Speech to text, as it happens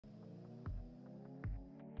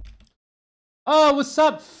Oh, what's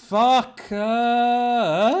up, fuckers?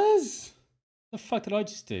 The fuck did I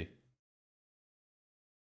just do?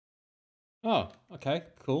 Oh, okay,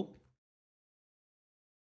 cool.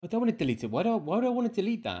 I don't want to delete it. Why do I want to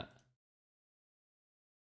delete that?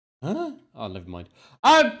 Huh? Oh, never mind.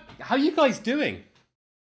 How are you guys doing?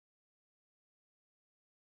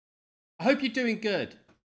 I hope you're doing good.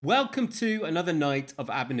 Welcome to another night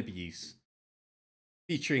of Ab and Abuse,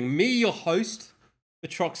 featuring me, your host,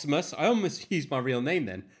 Matroximus. I almost used my real name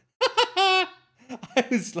then. I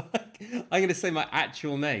was like, I'm going to say my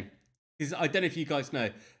actual name. Because I don't know if you guys know,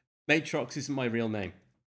 Matrox isn't my real name.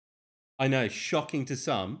 I know, shocking to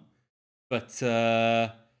some. But,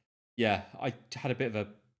 yeah, I had a bit of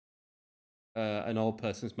an old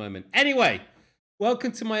person's moment. Anyway,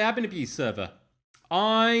 welcome to my Ab and Abuse server.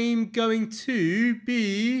 I'm going to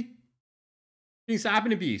be doing some Ab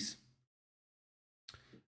and Abuse.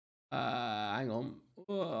 Hang on.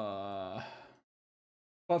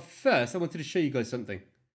 But first, I wanted to show you guys something.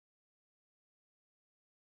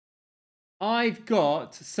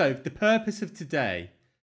 So the purpose of today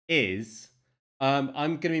is I'm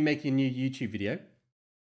going to be making a new YouTube video.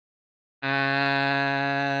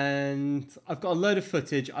 And I've got a load of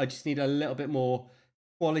footage. I just need a little bit more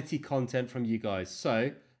quality content from you guys.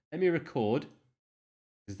 So let me record,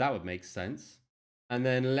 because that would make sense. And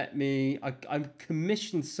then I've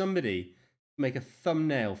commissioned somebody to make a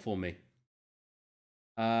thumbnail for me.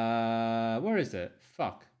 Where is it?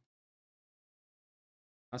 Fuck.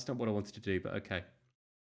 That's not what I wanted to do, but okay.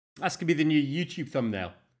 That's going to be the new YouTube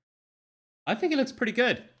thumbnail. I think it looks pretty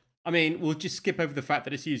good. I mean, we'll just skip over the fact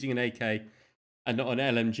that it's using an AK and not an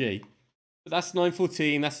LMG. But that's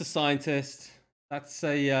 914, that's a scientist. That's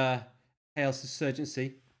a Chaos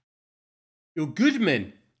Insurgency. You're good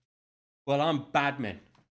men. Well, I'm bad men.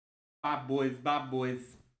 Bad boys, bad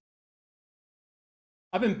boys.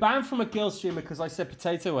 I've been banned from a girl streamer because I said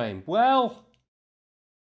potato aim. Well,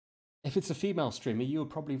 if it's a female streamer, you were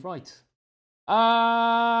probably right.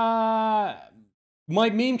 My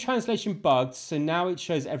meme translation bugged, so now it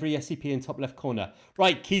shows every SCP in top left corner.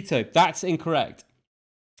 Right, Keto, that's incorrect.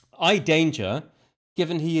 iDanger,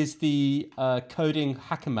 given he is the coding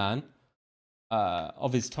hacker man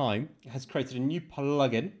of his time, has created a new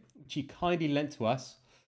plugin, which he kindly lent to us,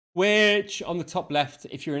 which on the top left,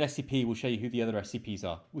 if you're an SCP, will show you who the other SCPs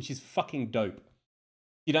are, which is fucking dope.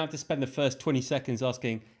 You don't have to spend the first 20 seconds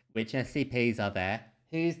asking, which SCPs are there?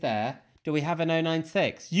 Who's there? Do we have an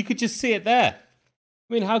 096? You could just see it there.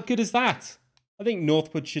 I mean, how good is that? I think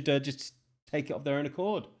Northwood should just take it of their own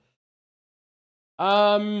accord.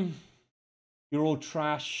 You're all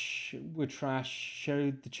trash. We're trash.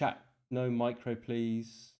 Show the chat no micro,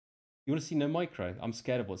 please. You want to see no micro? I'm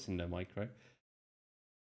scared of what's in no micro.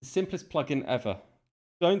 The simplest plugin ever.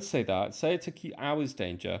 Don't say that. Say it took you hours,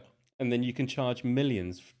 Danger, and then you can charge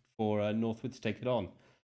millions for Northwood to take it on.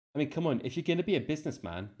 I mean, come on. If you're going to be a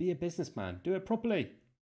businessman, be a businessman. Do it properly.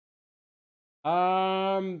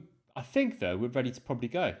 I think, though, we're ready to probably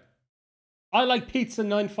go. I like Pizza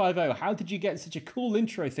 950. How did you get such a cool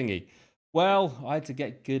intro thingy? Well, I had to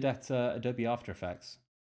get good at Adobe After Effects.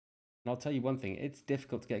 And I'll tell you one thing. It's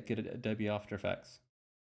difficult to get good at Adobe After Effects.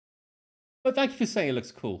 But thank you for saying it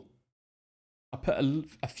looks cool. I put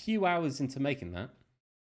a few hours into making that.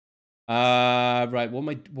 Right,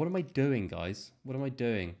 what am I doing, guys? What am I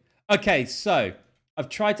doing? Okay, so I've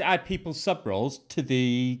tried to add people's sub-roles to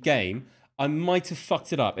the game. I might have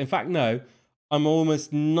fucked it up. In fact, no. I'm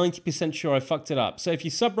almost 90% sure I fucked it up. So if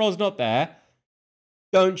your sub-role's not there,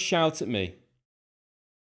 don't shout at me.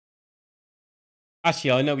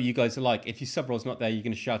 Actually, I know what you guys are like. If your sub-role's not there, you're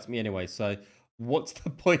going to shout at me anyway. So what's the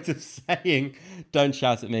point of saying don't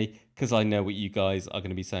shout at me? Because I know what you guys are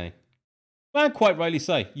going to be saying. Well, quite rightly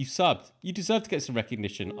so. You subbed. You deserve to get some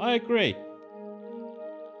recognition. I agree.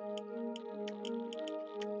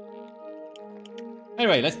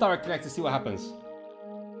 Anyway, let's direct connect to see what happens.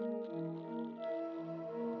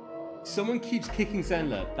 Someone keeps kicking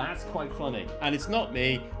Zenler. That's quite funny. And it's not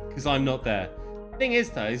me, because I'm not there. Thing is,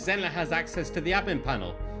 though, Zenler has access to the admin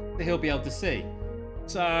panel that he'll be able to see.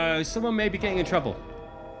 So, someone may be getting in trouble.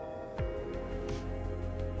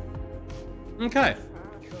 Okay.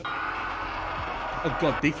 Oh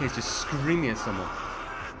god, DK's just screaming at someone.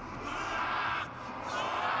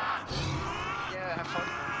 Yeah, have fun.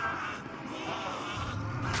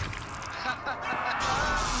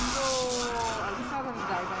 No! At least I haven't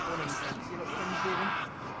died by one instance. You know what I'm doing?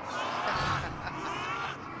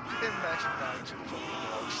 Imagine dying to the fucking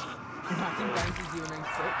dogs. Imagine dying to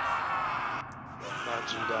 096.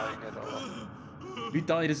 Imagine dying at all. Who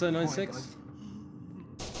died as 096?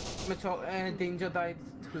 Danger died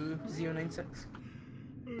to 096.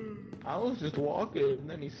 I was just walking and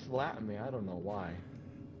then he slapped me. I don't know why.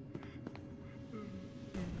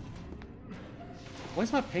 Why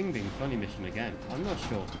is my ping being funny mission again? I'm not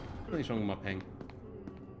sure. Something's wrong with my ping.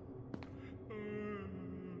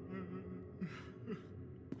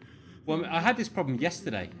 Well, I had this problem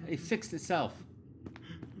yesterday. It fixed itself.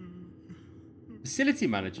 Facility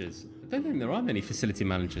managers. I don't think there are many facility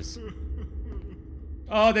managers.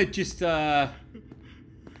 Oh, they're just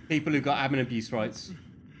people who got admin abuse rights.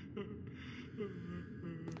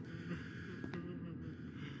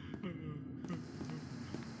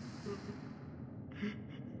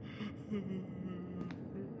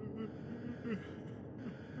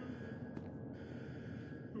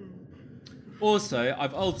 Also,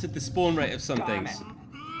 I've altered the spawn rate of some things.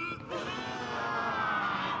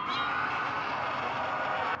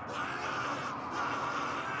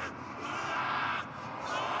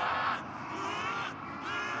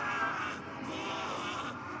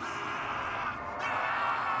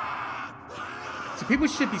 So people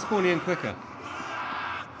should be spawning in quicker.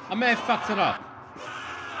 I may have fucked it up.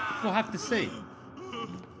 We'll have to see.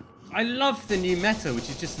 I love the new meta,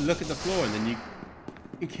 which is just look at the floor and then you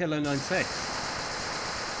can kill a 9-6.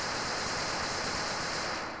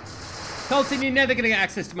 Colton, you're never gonna get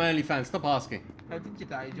access to my OnlyFans. Stop asking. How did you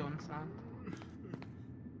die, Johnson?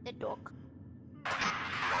 The dog.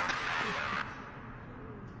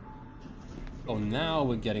 Oh, now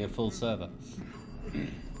we're getting a full server.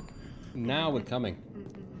 Now we're coming.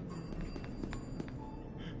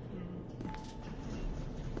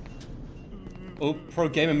 Oh, pro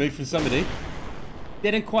gamer move from somebody.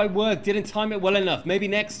 Didn't quite work. Didn't time it well enough. Maybe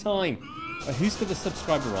next time. Who's got the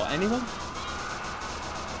subscriber roll? Anyone?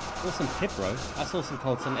 Awesome tip, bro. That's awesome,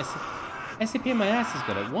 Colton. SCP in my ass has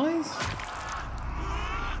got it. Why is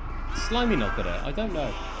Slimy not got it? I don't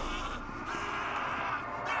know.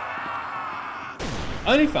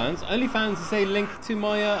 OnlyFans? OnlyFans is a link to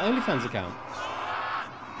my OnlyFans account.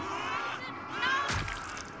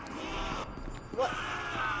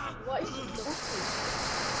 What is he doing?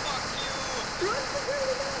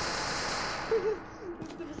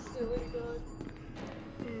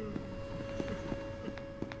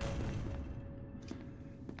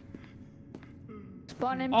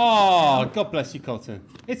 Oh, God bless you, Colton.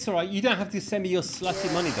 It's alright, you don't have to send me your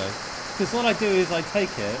slutty money though. Because what I do is I take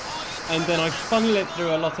it and then I funnel it through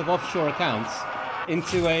a lot of offshore accounts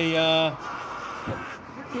into a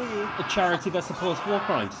charity that supports war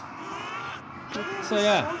crimes. So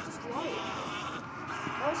yeah.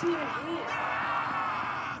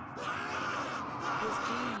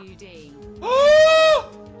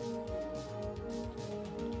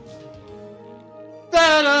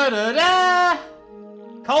 Da da da da!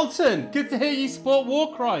 Colton, good to hear you support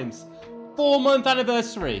war crimes. 4-month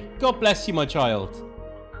anniversary. God bless you, my child.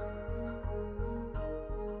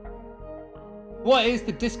 What is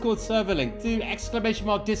the Discord server link? Do !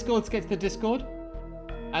 Discord to get to the Discord.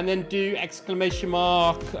 And then do ! Server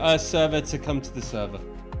to come to the server.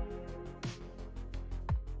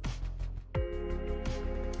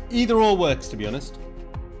 Either or works, to be honest.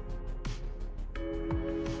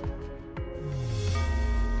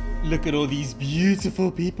 Look at all these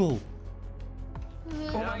beautiful people.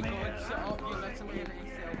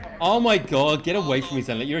 Oh my god, get away from me,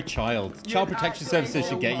 Zenlet. You're a child. Child Protection Services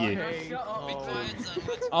should get you.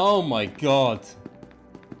 Oh my god.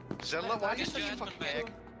 Zenlet, why are you such a fucking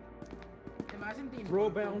egg? Throw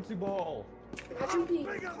a bouncy ball. You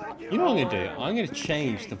know what I'm going to do? I'm going to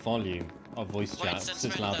change the volume of voice chat so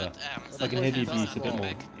it's louder. So I can hear the abuse a bit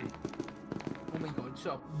more. Oh my god,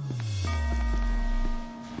 shop.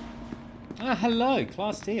 Ah, hello,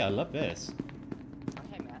 Class T. I love this.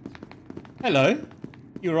 Hey, Matt. Hello.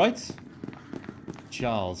 You alright?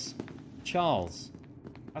 Charles. Charles.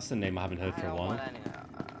 That's the name I haven't heard for a while.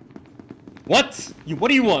 What? What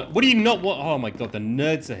do you want? What do you not want? Oh my god, the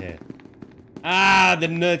nerds are here. Ah, the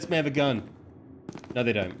nerds may have a gun. No,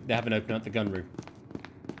 they don't. They haven't opened up the gun room.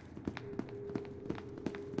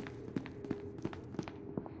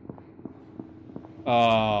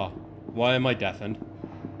 Ah, why am I deafened?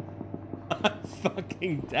 I'm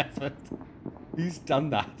fucking deafened. Who's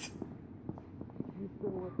done that?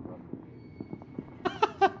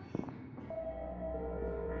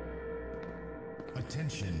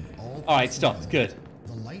 Attention, all right, stopped. Good.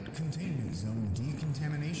 The light containment zone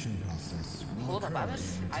decontamination process will Hold up, occur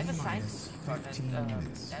I have a in science 15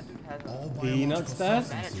 minutes. that dude has All Peanuts biological there?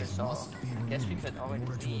 substances So must be I guess we removed could in already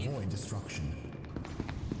order to leave. avoid destruction.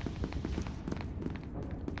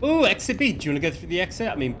 Ooh, exit B. Do you want to go through the exit?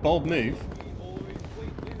 I mean, bold move.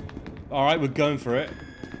 All right, we're going for it.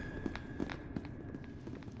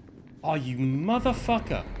 Oh, you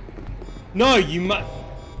motherfucker. No, you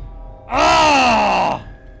Ah!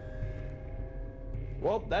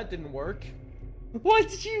 Well, that didn't work. Why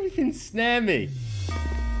did you even snare me?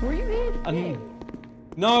 Were you AFK?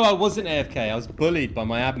 No, I wasn't AFK. I was bullied by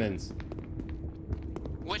my admins.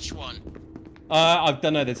 Which one? I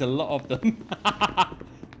don't know. There's a lot of them.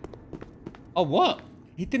 Oh, what?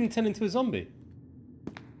 He didn't turn into a zombie.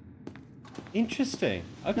 Interesting.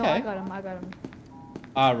 Okay. No, I got him. I got him.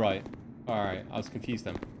 Ah, right. Alright, I was confused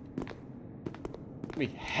then. Me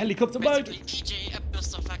helicopter mode! Basically, TJ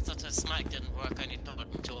abused the fact that his mic didn't work and he told me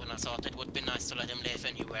to, and I thought it would be nice to let him live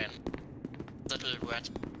anywhere. That little word.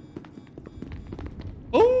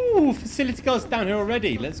 Ooh, facility guards down here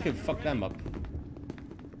already. Let's go fuck them up.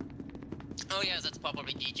 Oh yeah, that's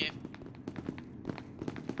probably DJ.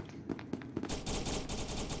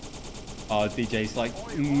 Oh, DJ's like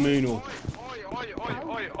moonwalk.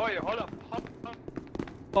 Oi, hold up.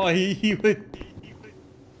 Oh, he would.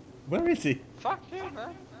 Where is he? Fuck you,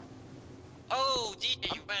 man. Oh,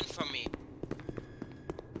 DJ, you ran from me.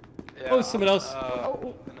 Yeah, Oh, someone else.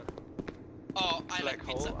 Oh, I Black like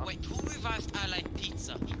pizza. hole. Wait, who revived I like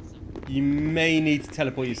pizza? You may need to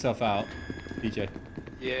teleport yourself out, DJ.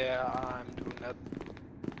 Yeah, I'm doing that.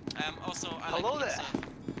 Also, I Hello like there. pizza.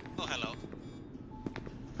 Oh, hello.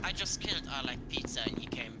 I just killed I like pizza and he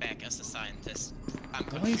came back as a scientist. I'm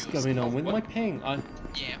What is confused. going on with my ping? I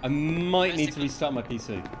Yeah. might need to Basically- restart my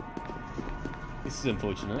PC. This is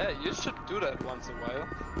unfortunate. Yeah, you should do that once in a while.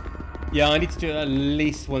 Yeah, I need to do it at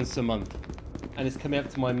least once a month. And it's coming up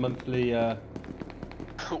to my monthly, Once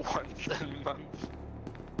a month.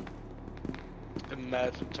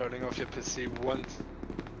 Imagine turning off your PC once.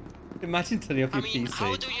 Imagine turning off I your mean, PC.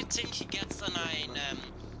 how do you think he gets in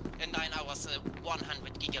 9 hours a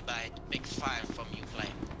 100 gigabyte big file from Uplay?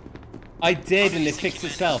 I did, How and do it you think fixed you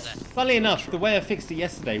itself. managed that? Funnily enough, the way I fixed it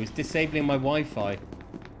yesterday was disabling my Wi-Fi,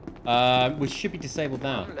 which should be disabled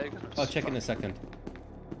now. I'll check in a second.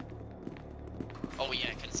 Oh yeah,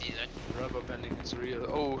 I can see that. Rubber banding is real.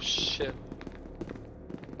 Oh shit.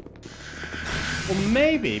 Or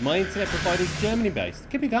maybe my internet provider is Germany-based.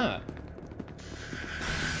 Could be that.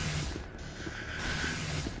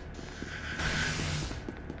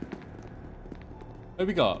 What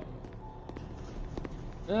we got?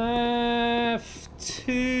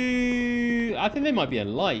 Two. I think they might be a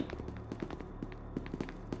light.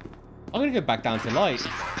 I'm gonna go back down to light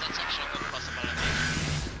That's actually a good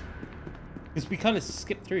possibility. because we kind of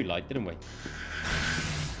skipped through light, didn't we?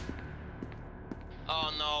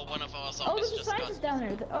 Oh no, one of our Oh, zombies there's a just scientist got... down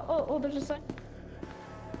there. There's a scientist.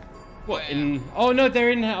 What Where? in? Oh no, they're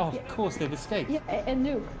in. Oh, of course they've escaped. Yeah, and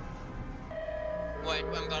nuke. Wait,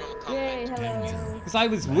 I'm gonna come Yay, back. hello. Because I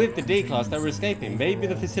was with the D-class that were escaping. Maybe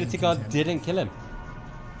the facility guard didn't kill him.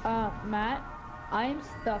 Matt, I'm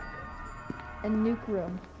stuck in nuke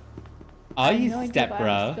room. Are I have you no idea step why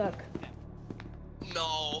I'm bro? stuck.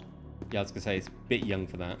 No. Yeah, I was gonna say it's a bit young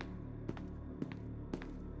for that.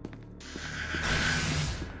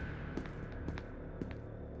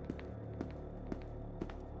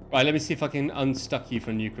 Right, let me see if I can unstuck you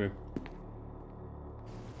from nuke room.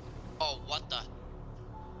 Oh, what the?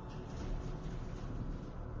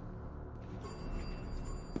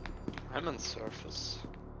 I'm on surface.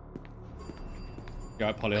 You're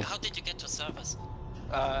right, Polly. Wait, how did you get to service?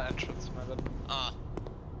 Entrance, my bad. Ah,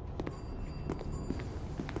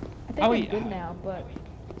 I think Oh, I'm yeah. good now, but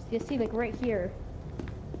you see, like right here,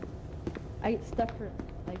 I get stuck for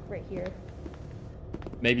like right here.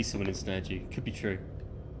 Maybe someone ensnared you. Could be true.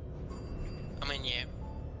 I mean, yeah.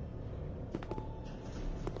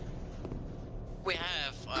 We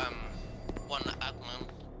have, one admin.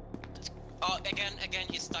 Oh, again,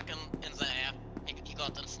 he's stuck in the air. He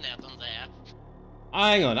got ensnared in the air.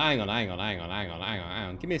 Hang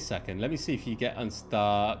on. Give me a second. Let me see if you get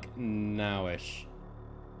unstuck nowish.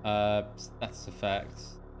 Status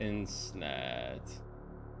effects. Ensnared.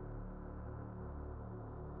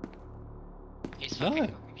 He's No.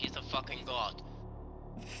 he's a fucking god.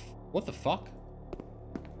 What the fuck?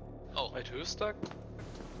 Oh, Wait, who's stuck?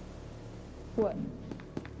 What?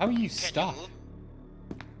 How are you can stuck? you move?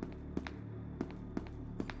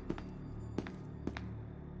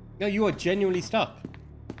 No, you are genuinely stuck.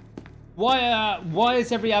 Why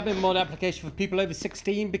is every admin mod application for people over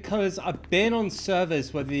 16? Because I've been on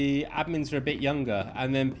servers where the admins are a bit younger,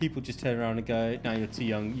 and then people just turn around and go, "No, you're too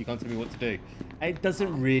young. You can't tell me what to do." And it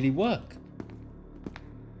doesn't really work.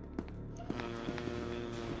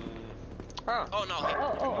 Ah. Oh no.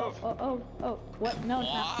 Oh, what? No, it's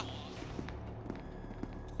not. What?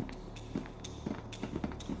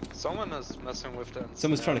 Someone is messing with them.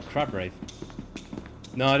 Someone's trying to crab rave.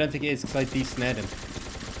 No, I don't think it is because I de-snared him.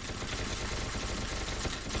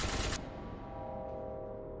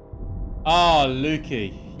 Oh,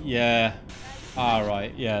 Lukey. Yeah.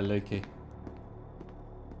 Alright, yeah, Lukey.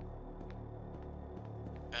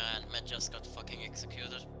 And Matt just got fucking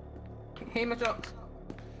executed. Hey, Matrox.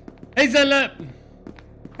 Hey, Zenlet!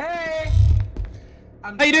 Hey!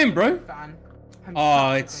 I'm How you doing, such a bro? big fan. I'm Oh,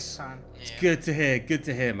 such a it's big fan. good to hear. Good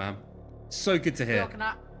to hear, man. So good to hear.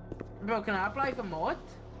 Bro, can I apply for mod?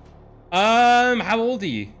 How old are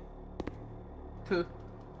you? 2.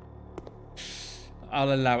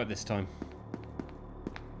 I'll allow it this time.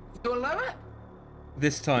 You allow it?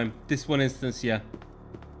 This time. This one instance, yeah.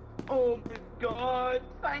 Oh my god,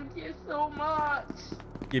 thank you so much.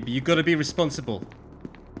 Yeah, but you gotta be responsible.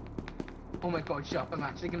 Oh my god, shut up, I'm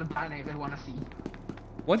actually gonna ban everyone I see.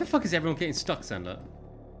 Why the fuck is everyone getting stuck, Sander?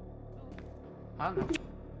 I don't know.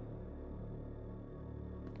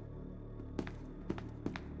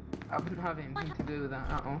 I wouldn't have anything to do with that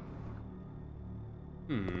at all.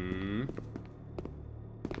 Hmm.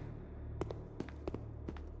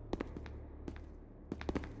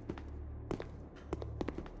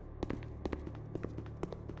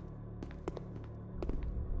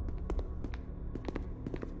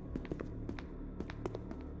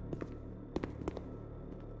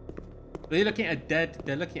 They're looking at a dead.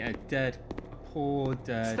 They're looking at a dead. A poor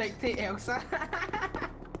dead. Spectate Elsa.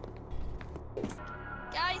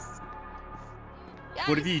 Guys!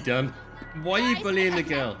 What have you done? Why are you Guys, bullying the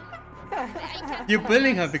girl? You're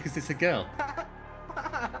bullying her because it's a girl.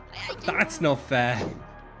 That's not fair.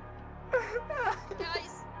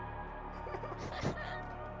 Guys!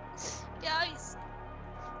 Guys!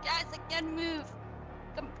 Guys, I can't move!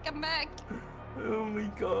 Come back! Oh my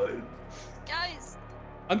god. Guys!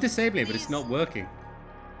 I'm disabling, but it's not working.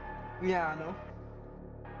 Yeah, I know.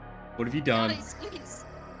 What have you done? Guys, please!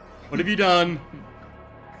 What have you done?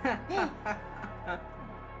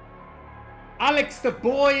 Alex the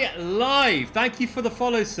boy live. Thank you for the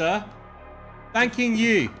follow, sir. Thanking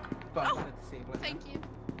you. But I'm gonna disable it. Thank you.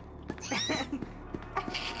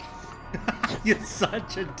 You're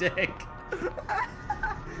such a dick.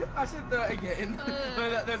 I should do it again.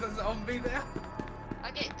 There's a zombie there.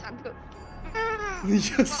 Okay, time to go.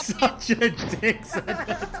 You're such a dick, sir.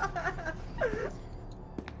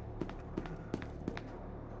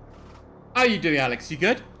 How are you doing, Alex? You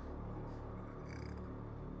good?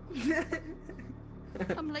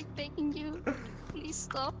 I'm like begging you. Please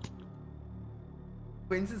stop.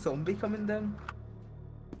 When's the zombie coming down?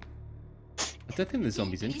 I don't think the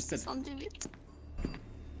zombie's Please interested. just undo it.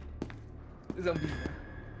 Zombie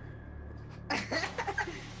there.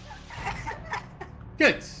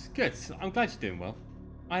 Good, good. I'm glad you're doing well.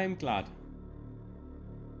 I am glad.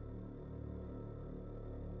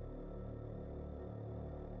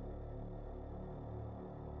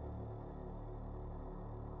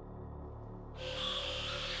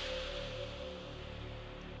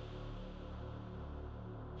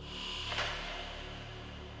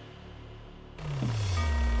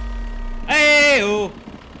 Hey-oh!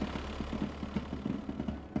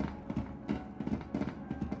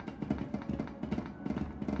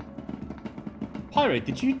 Pyro,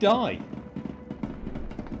 did you die?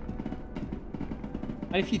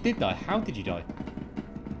 And if you did die, how did you die?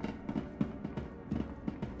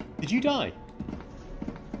 Did you die?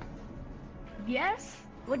 Yes?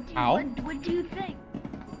 What do you, How? what do you think?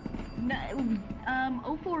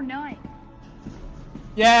 No, 049.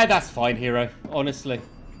 Yeah, that's fine, Hero. Honestly.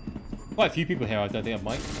 Quite a few people here, I don't think I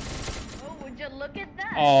might. Oh, would you look at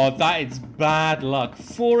that? Oh, that is bad luck.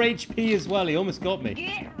 4 HP as well, he almost got me.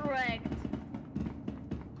 Get wrecked.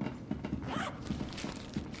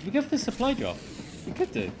 We go for the supply drop. We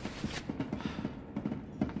could do.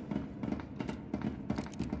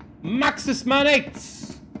 Maxis Man 8!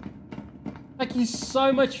 Thank you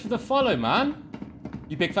so much for the follow, man.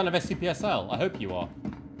 You big fan of SCPSL? I hope you are.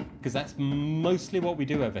 Because that's mostly what we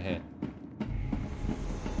do over here.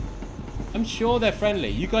 I'm sure they're friendly.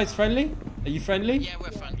 You guys friendly? Are you friendly? Yeah,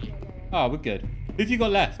 we're friendly. Oh, we're good. Who've you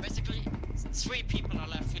got left? Basically, 3 people are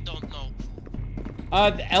left, we don't know.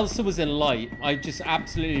 Elsa was in light. I just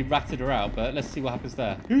absolutely ratted her out, but let's see what happens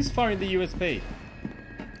there. Who's firing the USP?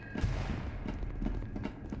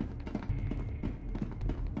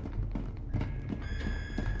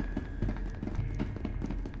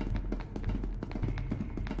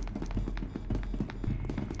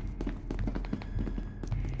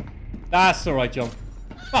 That's alright, John.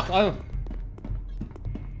 Fuck,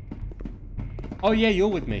 oh yeah, you're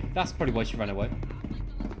with me. That's probably why she ran away.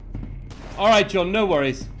 Alright, John, no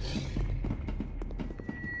worries.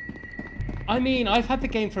 I mean, I've had the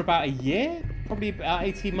game for about a year, probably about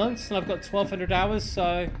 18 months, and I've got 1,200 hours,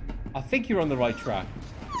 so I think you're on the right track.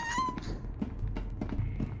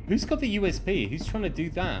 Who's got the USP? Who's trying to do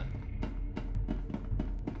that?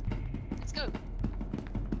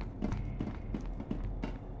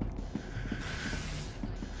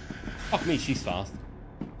 Fuck me, she's fast.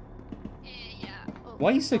 Yeah. Oh,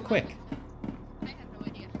 Why are you so oh, quick? I have no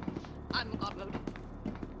idea. I'm god mode.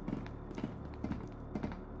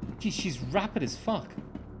 Geez, she's rapid as fuck.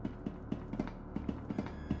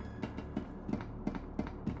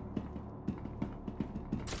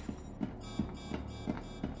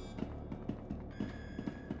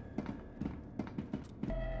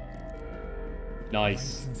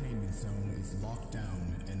 Nice. Containment zone is locked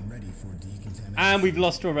down and ready for decontamination. And we've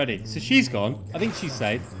lost her already. So she's gone. I think she's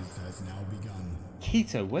safe. Has now begun.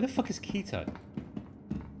 Keto. Where the fuck is Keto?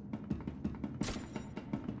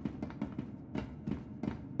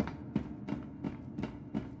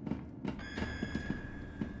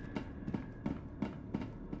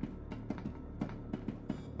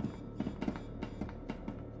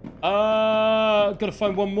 Gotta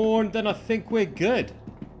find one more and then I think we're good.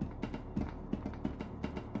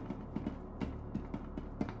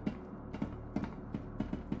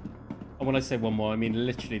 And when I say one more, I mean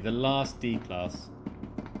literally the last D class.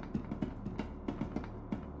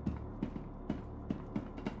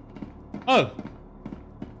 Oh!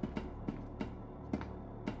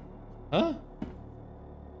 Huh?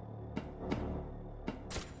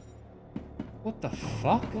 What the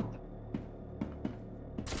fuck?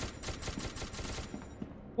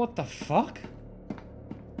 What the fuck?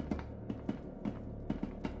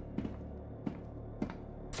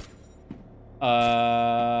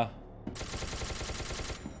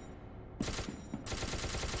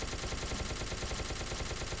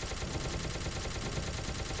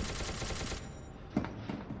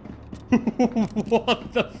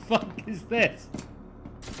 What the fuck is this?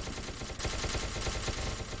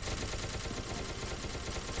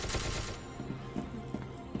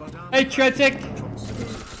 Hey, Tretic!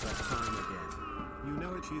 You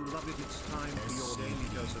know it, you love it, it's time for your daily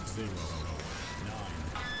dose of 0, 9,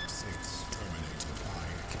 6, terminated by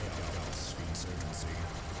chaos insurgency.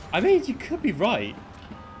 I mean, you could be right.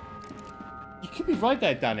 You could be right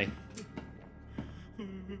there, Danny.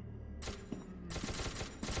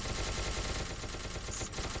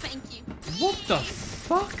 Thank you. What the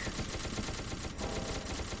fuck?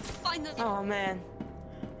 Finally. Oh man.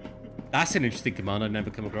 That's an interesting command I've never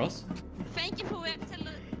come across. Thank you for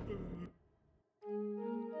excellent.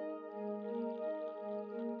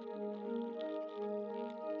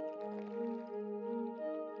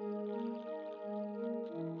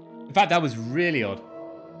 In fact, that was really odd.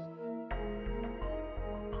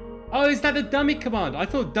 Oh, is that the dummy command? I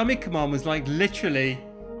thought dummy command was like literally...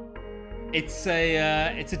 It's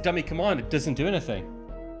a dummy command. It doesn't do anything.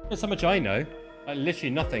 That's how much I know. Like, literally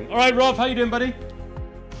nothing. All right, Rob, how you doing, buddy?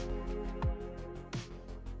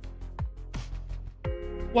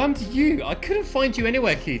 What happened to you? I couldn't find you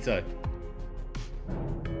anywhere, Keto.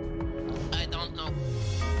 I don't know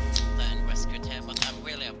the rescued here, but I'm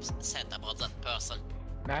really upset about that person.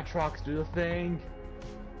 Matrox, do the thing.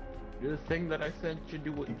 Do the thing that I sent you.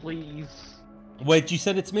 Do it, please. Wait, you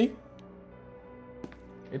send it to me?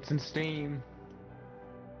 It's in Steam.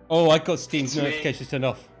 Oh, I got Steam's notifications turned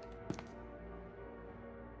off.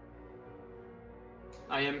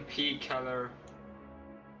 I am P color.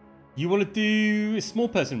 You want to do a small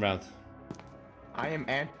person round? I am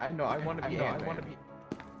Ant. I want to be Ant. Wait,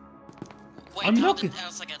 I'm how not did good.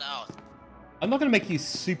 Elsa get out? I'm not going to make you a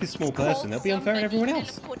super small person. That'll be unfair on everyone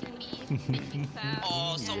else.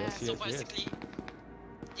 Oh, so basically...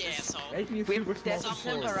 Yeah, so... Make me a We super have small dead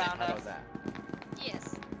person. people around How about us. that?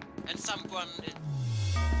 Yes. And someone...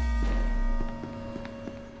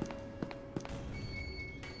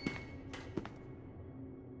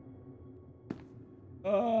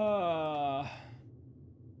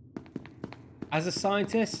 As a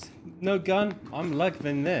scientist, no gun, I'm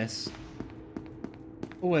loving this.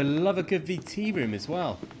 Oh, I love a good VT room as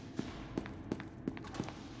well.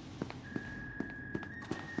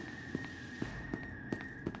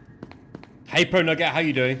 Hey, Pro Nugget, how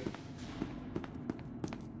you doing?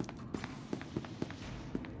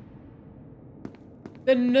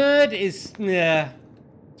 The nerd is, yeah,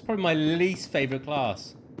 it's probably my least favorite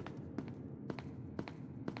class.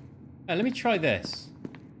 Let me try this.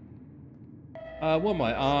 What am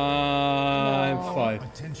I? I'm 5.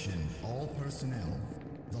 Attention, all personnel.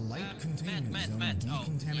 The light containment zone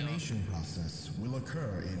decontamination process will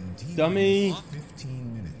occur in T Dummy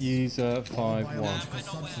 15 minutes. user All 5-1. biological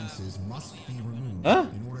substances must be removed Huh?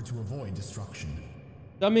 in order to avoid destruction.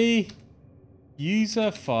 Dummy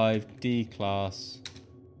user 5 D class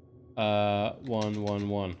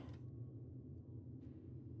 111.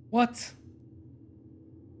 What?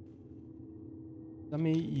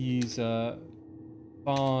 Dummy user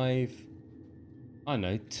 5, I don't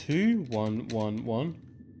know, 2111.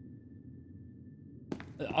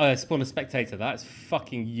 I spawned a spectator. That's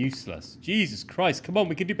fucking useless. Jesus Christ. Come on,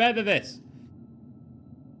 we can do better than this.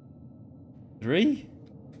 3?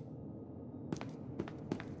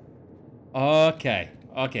 Okay.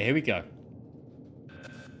 Okay, here we go.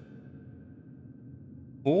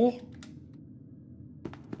 4?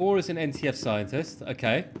 4 is an NTF scientist.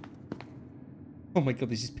 Okay. Oh my god,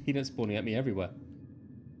 there's just peanuts spawning at me everywhere.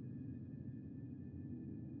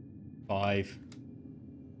 5.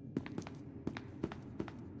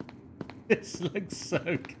 This looks so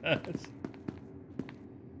good.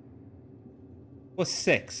 What's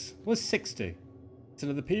 6? What's 6 do? It's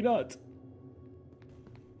another peanut.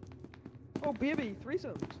 Oh, baby,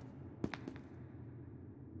 threesomes.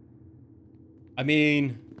 I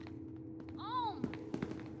mean... Oh.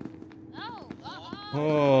 No.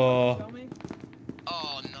 Oh. Tell me.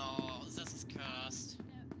 Oh no, this is cursed.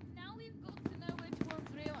 Now we've got to know which one's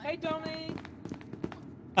real. Hey, Tony.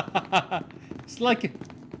 It's like...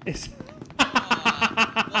 It's...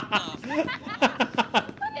 What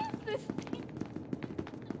is this thing?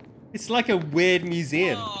 It's like a weird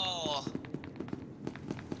museum. Oh.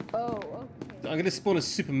 Oh, okay. I'm gonna spawn a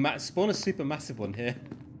super massive one here.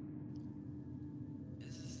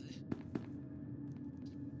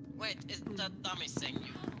 Wait, is that dummy thing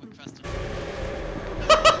you requested?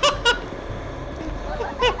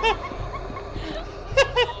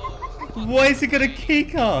 Why is it got a key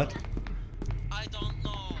card? I don't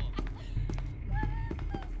know.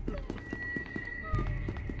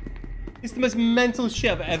 It's the most mental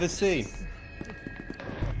shit I've ever seen.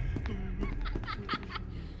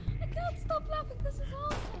 I can't stop laughing. This is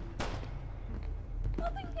awesome.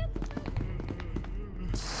 Nothing gets better.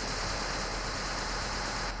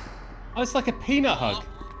 Oh, it's like a peanut hug.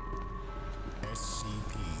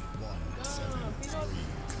 SCP-173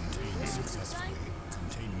 contained successfully.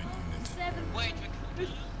 Containment unit. 7. Wait,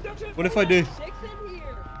 What if I do? 6 in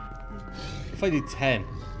here. If I do 10?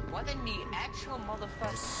 What in the actual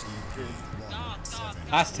motherfucker?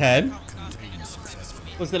 SCP-173 That's 10. contained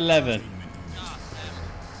successfully. What's 11?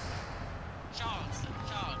 Charles.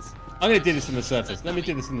 I'm gonna do this in the surface. Let me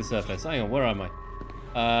do this in the surface. Hang on, where am I?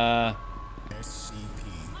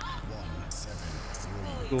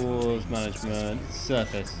 SCP-173 Doors management,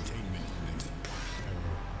 surface. containment unit.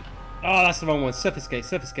 Oh, that's the wrong one. Surface gate,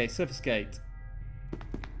 surface gate, surface gate.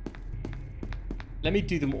 Let me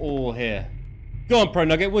do them all here. Go on, Pro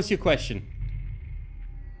Nugget, what's your question?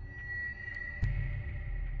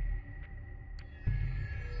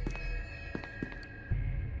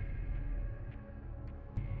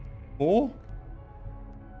 Four?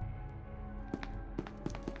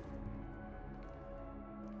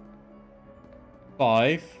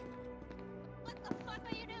 Five? What the fuck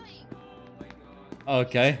are you doing?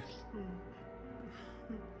 Okay.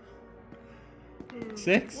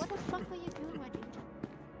 6? What the fuck are you doing, my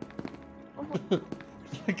dude?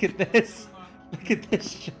 Look at this. Look at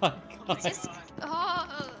this shy guy. Just.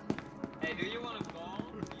 Oh. Hey, do you want a ball?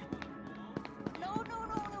 No.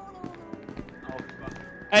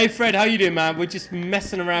 Hey Fred, how you doing, man? We're just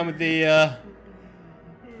messing around with the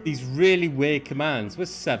these really weird commands.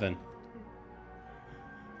 What's 7?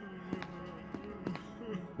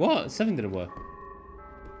 What? 7 didn't work.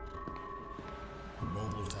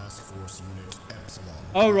 Mobile Task Force Unit Epsilon.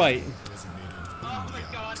 Oh right. Designated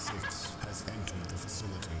India 6 has entered the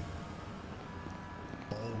facility.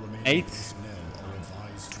 All remaining 8. personnel are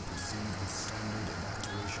advised to proceed with standard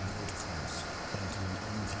evacuation protocols until an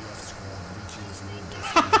MTF squad reaches your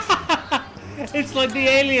destination. It's like the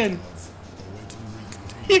alien. Awaiting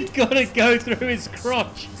recontainment. You've got to go through his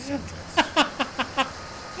crotch.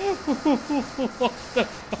 What the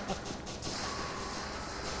fuck?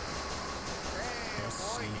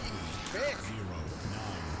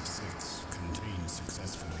 SCP-096 contained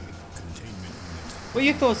successfully. Containment unit. What are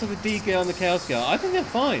your thoughts on the D girl and the Chaos girl? I think they're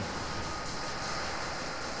fine.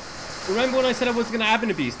 Remember when I said I wasn't going to ab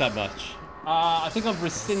and abuse that much? I think I've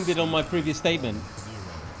rescinded on my previous statement.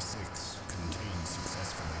 06 contained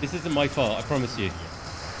successfully. This isn't my fault, I promise you. 6.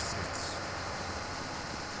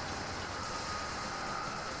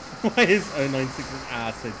 Why is 096's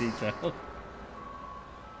ass so detailed?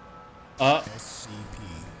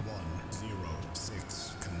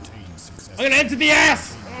 SCP-106 contained successfully. I'm gonna enter the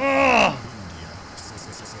ass! Oh! India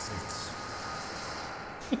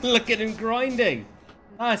 666. Look at him grinding.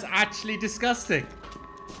 That's actually disgusting.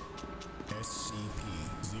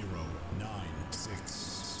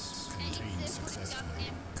 SCP-096 contained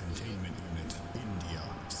successfully. Containment unit India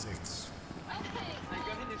 6. I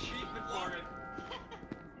got an achievement for it.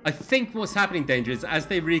 I think what's happening, Danger, is as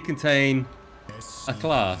they recontain a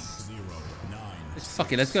class. Let's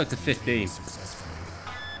fuck it, let's go to 15. Successfully.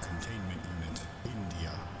 Containment unit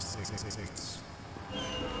India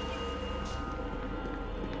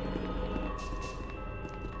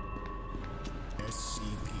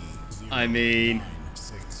I mean...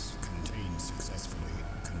 6 contained successfully.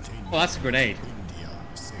 Containment. Well, that's a grenade. India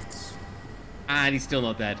 6. And he's still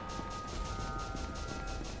not dead.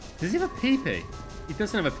 Does he have a PP? He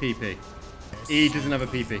doesn't have a PP. He doesn't have a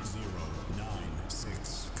PP. 0 9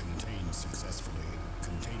 6 contained successfully.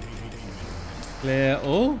 Containment. Clear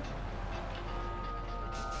all.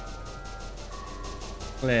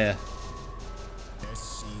 Clear.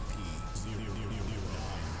 SCP 009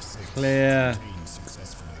 Clear. contained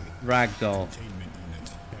successfully. Ragdoll. Containment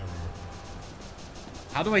unit error.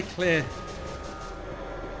 How do I clear?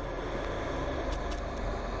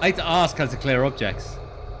 I need to ask how to clear objects.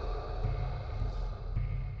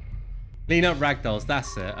 Clean up ragdolls,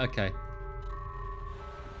 that's it. Okay.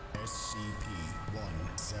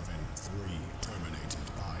 SCP-173 terminated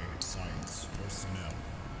by science personnel.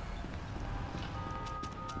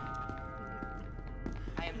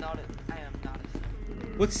 I am not a...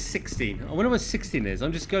 What's 16? I wonder what 16 is.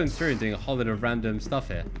 I'm just going through and doing a whole lot of random stuff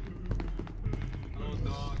here. Oh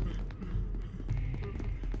god.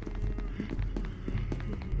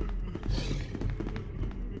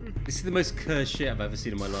 This is the most cursed shit I've ever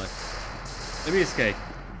seen in my life. Let me escape.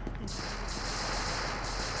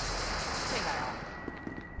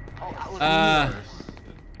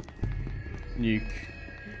 Nuke.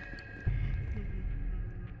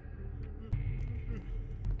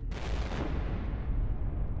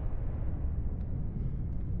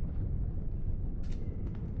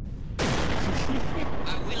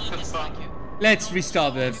 Let's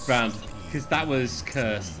restart the round, because that was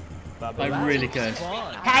cursed. Like, really cursed.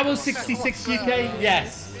 Power 66 UK?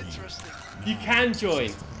 Yes. You can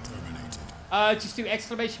join. Just do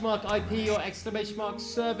exclamation mark IP or exclamation mark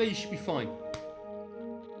server, you should be fine.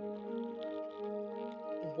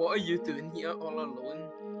 What are you doing here all alone?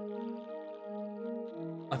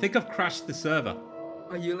 I think I've crashed the server.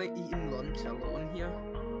 Are you like eating lunch alone here?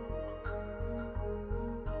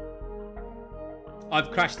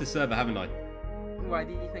 I've crashed the server, haven't I? Why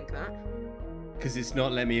do you think that? Because it's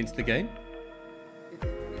not letting me into the game.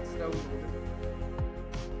 It's still...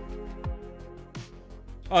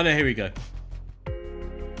 Oh no, here we go.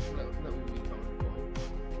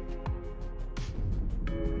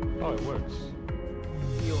 Oh, it works.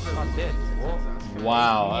 You're not dead. What?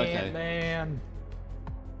 Wow, Yeah, okay. man.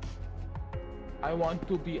 I want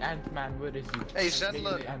to be Ant-Man. Where is he? Hey,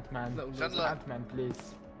 Zenler. Ant-Man. Zenler. Ant-Man,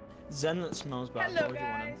 please. Zenlet smells bad. Hello, Why would you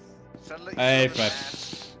want him? Zenler, Hey, you're Fred.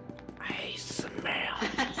 I smell.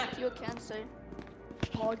 You can say.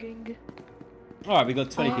 Hogging. Alright, we got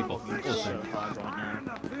 20 people. So Awesome. hard right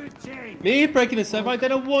now. Me breaking the server? I don't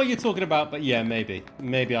know what you're talking about, but yeah, maybe.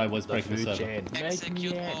 Maybe I was breaking the server.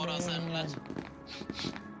 Execute orders and let...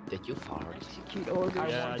 Did you fart? Execute orders.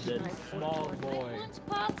 Yeah, I did. Small boy. Wants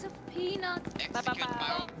parts of peanut. Execute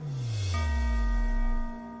power.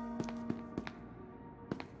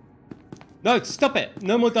 No, stop it!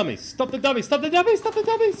 No more dummies. Stop the dummies! Stop the dummies! Stop the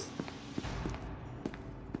dummies!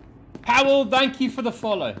 Powell, thank you for the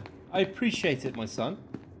follow. I appreciate it, my son.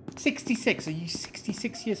 66. Are you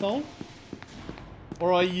 66 years old?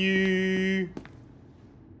 Or are you...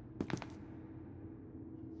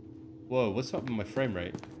 Whoa, what's up with my frame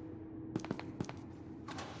rate?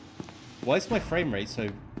 Why is my frame rate so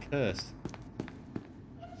cursed?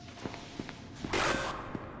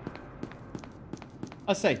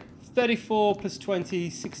 I'll say 34 plus 20,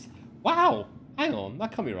 60... Wow! Hang on,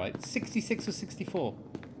 that can't be right. 66 or 64?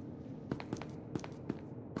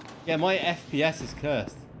 Yeah, my FPS is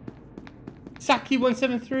cursed.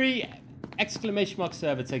 Saki173! Exclamation mark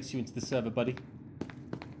server takes you into the server, buddy.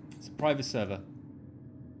 It's a private server.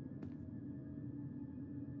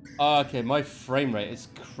 Oh, okay, my frame rate is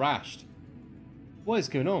crashed. What is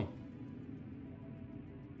going on?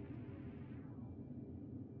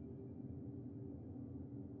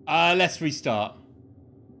 Let's restart.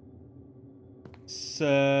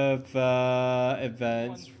 Server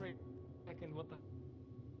events.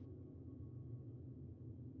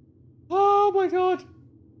 Oh my god!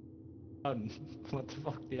 What the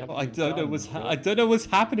fuck? I don't know what's I don't know what's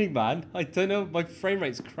happening, man. I don't know. My frame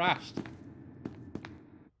rate's crashed.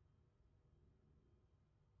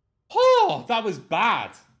 Oh, that was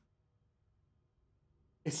bad.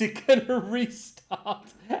 Is it gonna restart?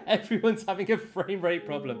 Everyone's having a frame rate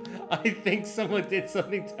problem. I think someone did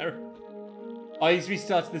something terrible. Oh, he's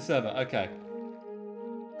restarted the server. Okay.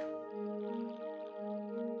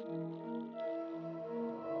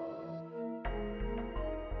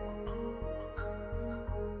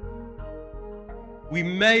 We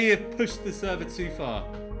may have pushed the server too far.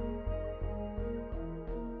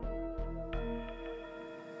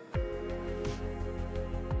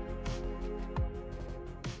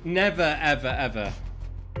 Never, ever, ever.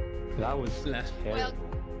 That was terrible.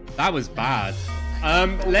 That was bad.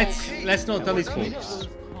 Let's not dummy spawn. It was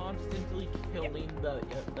constantly killing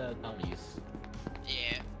the dummies.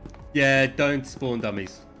 Yeah. Yeah, don't spawn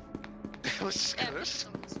dummies. It was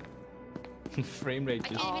good. Frame rate I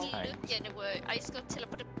just can't even tanked. look anywhere. I just got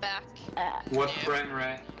teleported back. What frame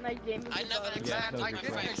rate? My game is I never about- expected no, my good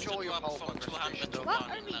frames control to your drop whole from 200 to What?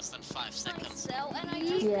 1 in less than 5 seconds. Myself, and I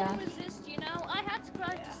just Yeah. couldn't resist, you know? I had to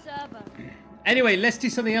crash the server. Anyway, let's do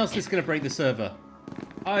something else that's gonna break the server.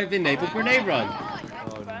 I've enabled grenade run.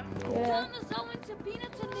 Oh no. Yeah.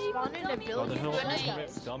 Spawn in the Oh, building. there's no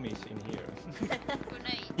Grenades. dummies in here.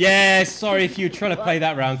 Grenade. Yeah, sorry if you were trying to play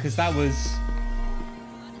that round, because that was...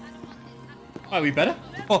 Oh, we better?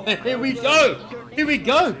 Oh, here we go! Here we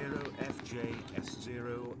go!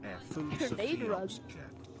 Grenade run.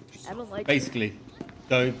 I don't like Basically,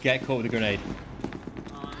 don't get caught with a grenade.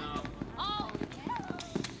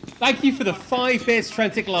 Thank you for the 5 bits,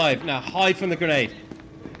 Trentic Live. Now hide from the grenade.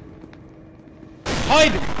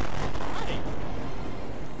 Hide!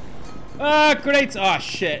 Ah, grenades! Ah,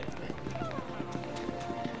 shit.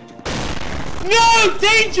 No!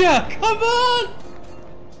 Danger! Come on!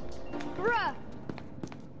 Bruh.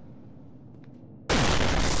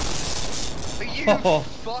 Are you Oh.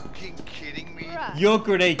 fucking kidding me? Your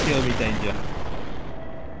grenade killed me, Danger.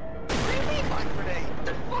 My grenade.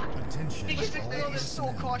 The fuck? Attention, Did you just all throw this so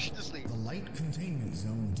personnel. cautiously? The light containment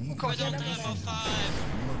zone cautiously. decontamination process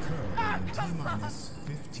will occur in T-minus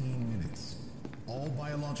 15 minutes. All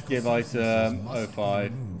biological Give substances item must be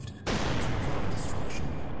 05. removed to prevent destruction.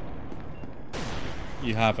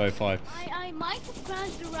 You have 05. I might have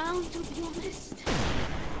crashed around, to be honest.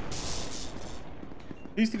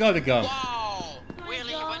 Who's the guy with the gun? Wow! My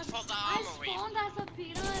Really, you God. went for the I armory. spawned as a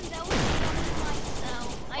Peter and that was something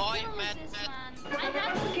myself. I Oi, couldn't Matt, resist, Matt. man. I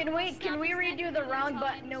had to Can we redo the round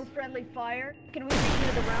but no friendly fire? Can we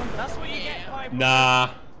redo the round? That's what you get. Nah.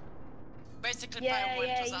 Basically, Yeah, Pyro went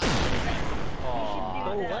yeah, to you the should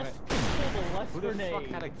Oh, do that. left. The left Who the grenade. fuck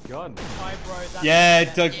had a gun?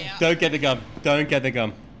 Yeah, don't get the gun. Don't get the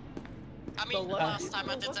gun. I mean, last time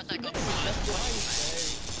I did that, I got 5.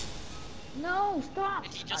 No, stop.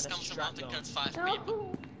 And he just comes around and kills 5 No.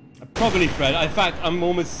 people. Probably Fred. In fact, I'm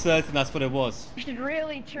almost certain that's what it was. You should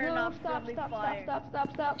really turn No, off stop, friendly stop, fire.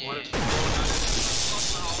 stop. Yeah.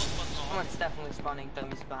 Someone's definitely spawning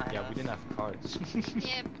dummies behind Yeah, us. we didn't have cards.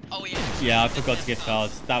 Yep. Oh yeah. Yeah, I forgot to give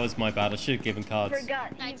cards. That was my bad. I should have given cards. You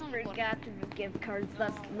Nice one. forgot to give cards.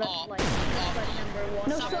 That's Oh, like number one.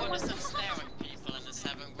 No, someone is someone- ensnaring people and is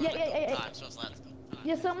having Yeah, really yeah, good yeah. time, so let's go.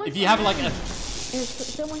 Yeah, someone. If you have like a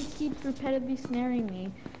someone keeps repetitively snaring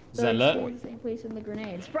me. So Zealot? I stay in the same place in the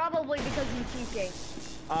grenades. It's probably because you TK.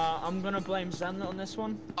 I'm gonna blame Zenlet on this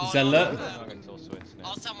one. Zealot. It's also it's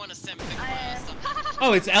Oh, someone is simping for Elsa.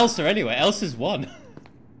 Oh, it's Elsa anyway. Elsa's won.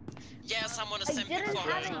 Yeah, someone is I simping didn't for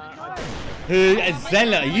have her. any cards. Who?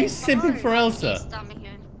 Zealot? Are you simping for Elsa? Dummy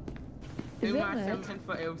here. Is Who it am I Nick? something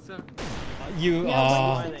for Elsa? You Yeah,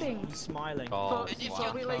 are. but- Smiling. He's smiling. So, And if so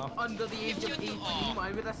you- we like under the age of 18,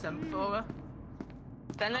 why would I simp for her?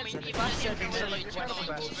 Then I let's mean, even bust if it you into really the want to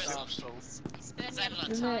channel. Zealot.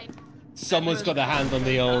 Isn't it? Someone's got a hand on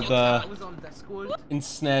the old I was on Discord.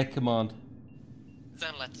 ensnare command.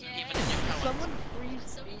 Zealot. Yeah. Even in your current. Someone freeze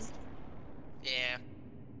So me. easy. Yeah.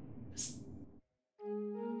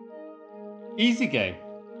 Easy game.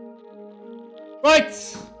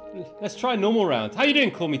 Right. Let's try a normal round. How you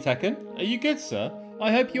doing, Call Me Tekken? Are you good, sir?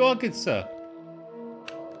 I hope you are good, sir.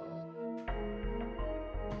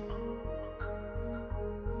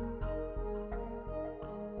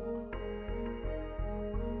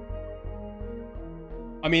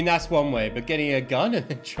 I mean, that's one way, but getting a gun and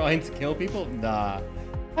then trying to kill people? Nah.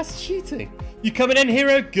 That's cheating. You coming in,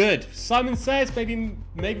 hero? Good. Simon says,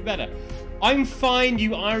 maybe better. I'm fine,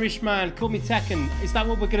 you Irish man. Call me Tekken. Is that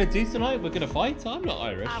what we're gonna do tonight? We're gonna fight? I'm not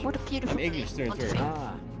Irish. Ah, what a beautiful I'm English through and day. through.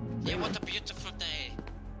 Ah. Yeah, what a beautiful day.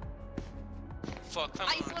 For I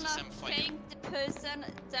criminal just to wanna sim for you. thank the person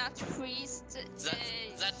that freezed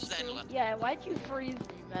That's Zealot. Yeah, why'd you freeze me,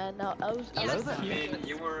 man? No, I was. Yes. Hello there.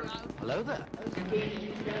 You were. Hello there.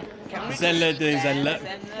 Zealot doing Zealot.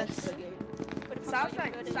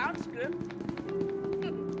 Sounds good.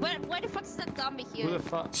 Where the fuck is that dummy Who here? the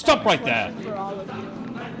fuck? Stop right there. For all of you.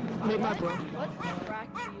 Hey, my bro. What track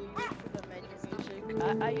do you use for the menu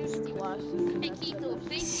music? I use glasses. Hey Kito,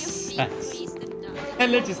 thank you for Yes. being freezed and dumb.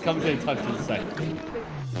 Hello just comes in and types in a sec.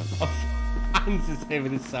 Hans is here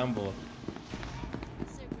with his soundboard.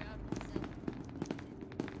 So proud of myself.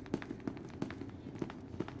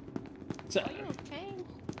 So, Are you okay?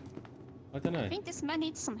 I don't know. I think this man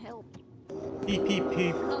needs some help. Pee pee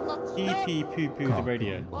poo. Pee pee poo poo the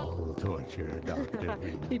radio. Ball torture, Dr.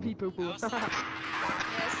 Pee pee poo poo.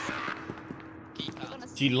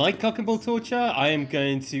 Do you like cock and ball torture? I am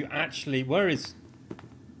going to actually. Where is.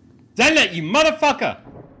 Zealot, you motherfucker!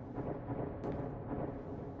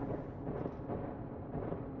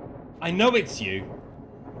 I know it's you.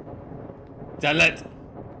 Zealot!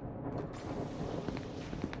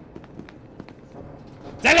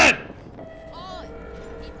 Zealot!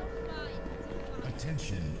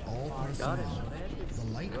 Attention, all personnel. The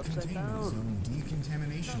light containment zone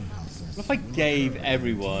decontamination process. What if I gave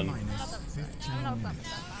everyone All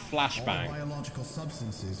flashbang biological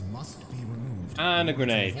substances must be removed. and a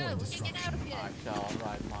grenade? Destruction.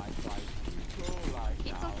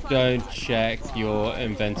 Don't check your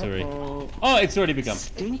inventory. Oh, it's already begun.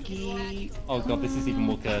 Stinky. Oh god, this is even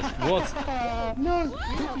more cursed. What? No.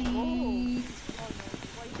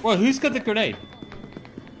 Well, who's got the grenade?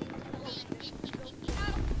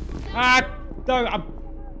 Ah, no, I'm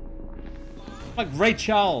like Ray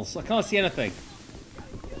Charles. I can't see anything.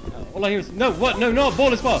 All I hear is no. What? No, not a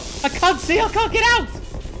ball as well. I can't see. I can't get out.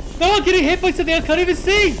 No, I'm getting hit by something I can't even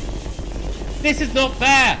see. This is not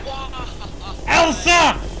fair.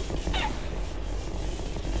 Elsa.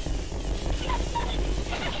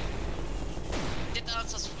 Did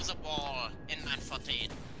Elsa through the wall in 914?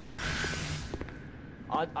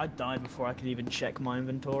 I died before I could even check my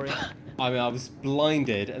inventory. I mean, I was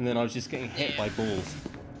blinded, and then I was just getting hit by balls.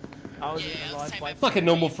 I was alive by. It's like a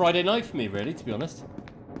normal Friday night for me, really, to be honest.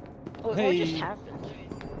 What Hey. just happened?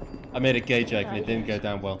 I made a gay joke, and it didn't go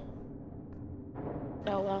down well.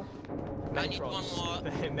 Oh well. I need one more. I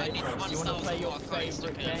need Matrox, one you want to play your coins to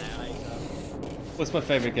favorite kill game now. later? What's my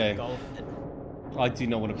favorite game? Golf. I do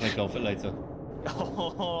not want to play golf it later.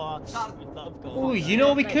 Oh, we love golf. Oh, you know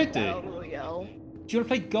what we could do? Battle Royale. Do you want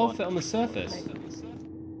to play golf it on the surface?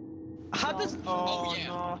 How does? Oh yeah.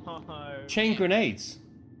 no. Chain grenades.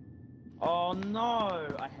 Oh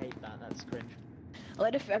no! I hate that. That's cringe.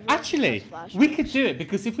 What if everyone Actually, has flashlights? we could do it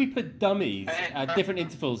because if we put dummies at different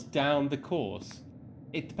intervals down the course,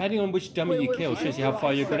 it depending on which dummy you kill shows you how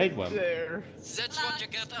far your grenade went. That's what you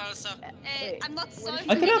get, Elsa. I'm not so.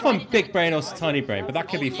 I don't know if I'm big brain or tiny brain, but that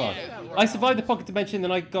could be fun. I survived the pocket dimension,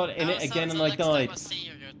 then I got in it again and I died.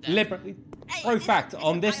 Pro fact,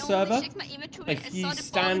 on this server, if you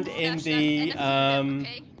stand in the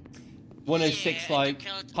 106 like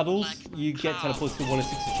puddles, you get teleported to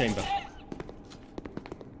 106's chamber.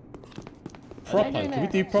 Prop hunt. Can we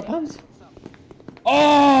do prop hunts?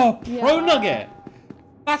 Oh, Pro Nugget!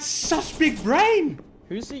 That's such big brain!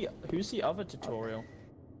 Who's the other tutorial?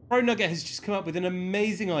 Pro Nugget has just come up with an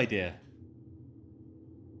amazing idea.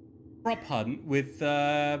 Prop hunt with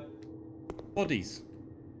bodies.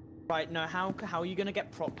 Right, no, how are you gonna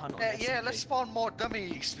get prop hunt on this? Yeah, let's spawn more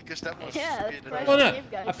dummies because that was. Yeah, weird that's Oh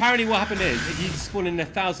right. no! Apparently, what happened is if you spawn in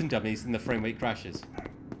 1,000 dummies, then the frame rate crashes,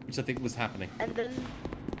 which I think was happening. And then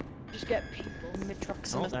just get people. Oh,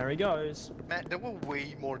 Matroximus. there he goes. Man, there were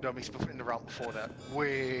way more dummies in the round before that.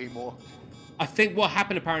 Way more. I think what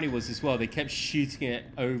happened apparently was as well they kept shooting it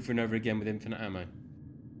over and over again with infinite ammo.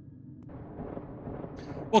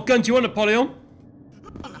 What gun do you want, Napoleon?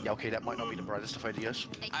 Yeah, okay, that might not be the brightest of ideas.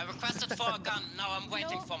 I requested for a gun, now I'm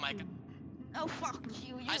waiting for my gun. Oh fuck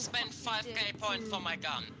you! I spent 5k points for my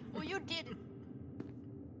gun. Oh, you did it.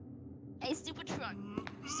 Hey, stupid truck.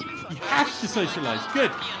 Stupid truck. You have to socialize.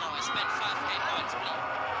 Good. You know, I spent 5k points,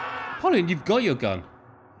 please. Napoleon, you've got your gun.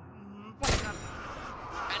 And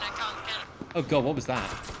I can't get it. Oh god, what was that?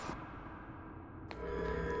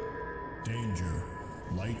 Danger.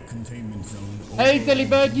 Light containment zone. Hey,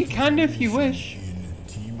 Delibird, you can if you wish.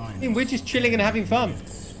 T-minus. I mean, we're just chilling and having fun.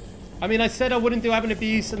 I mean, I said I wouldn't do abin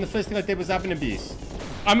abuse, and the first thing I did was abin abuse.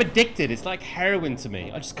 I'm addicted. It's like heroin to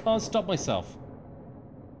me. I just can't stop myself.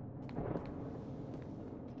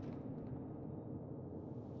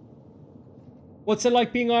 What's it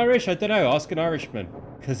like being Irish? I don't know. Ask an Irishman.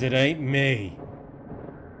 Because it ain't me.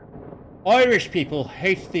 Irish people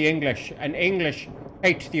hate the English, and English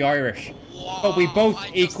hate the Irish. But we both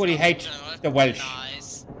equally hate the Welsh.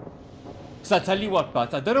 Nice. So I tell you what,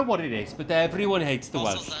 but I don't know what it is, but everyone hates the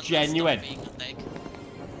Also, Welsh. then, Genuine. stop being a dick.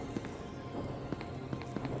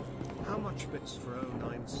 How much bits for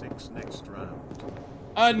 096 next round?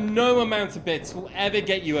 No amount of bits will ever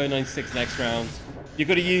get you 096 next round. You've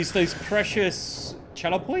got to use those precious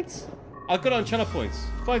channel points. I've got it on channel points.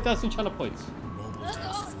 5,000 channel points. Mobile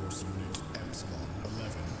Task Force Unit Epsilon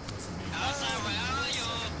 11 Elsa, where are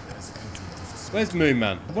you? has entered the facility. Where's Moon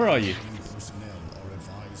Man? Where are you? Personnel are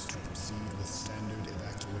advised to proceed with standard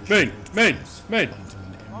evacuation Moon, Moon, protocols Moon. until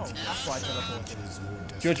an Oh, that's why I teleported. is your Do you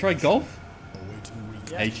want to try golf?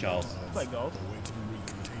 awaiting Hey, Charles. my God.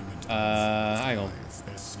 Hang on.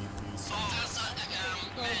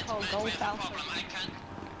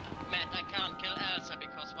 Matt, I can't kill Elsa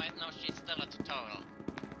because right now she's still a tutorial.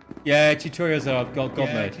 Yeah, tutorials are God mode.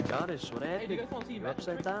 Hey, do you guys want to see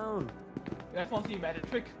magic down? You guys want to see magic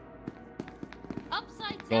trick?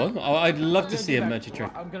 Upside Go down. on. Oh, I'd love to see a magic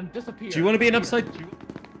trick. I'm gonna disappear. Do you want to be an upside?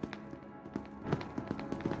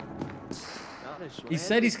 He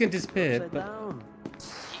said he's going to disappear, but...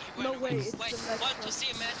 No way, it's Wait, want to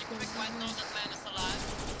see a magic trick right now that man is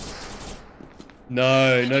alive?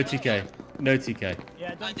 No TK. No TK.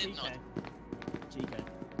 Yeah, I did not. GK.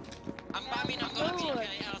 I mean, I'm gonna TK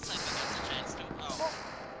Elsa if I get the chance to. Oh.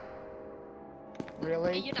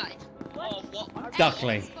 Really? You died. Oh, what?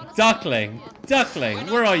 Duckling. Duckling.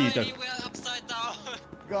 Where are you, Duckling? We're upside down.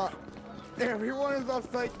 God. Everyone is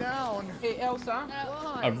upside down. Hey, Elsa.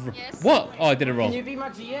 Yes. What? Oh, I did it wrong. Can you be my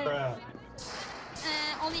GM?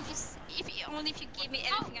 Only if you give me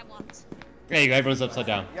everything I want. There you go, everyone's upside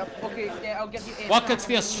down. Yep. Okay, yeah, I'll get you in. Welcome to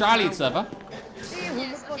the Australian server. Hey, who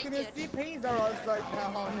the fucking SCPs are upside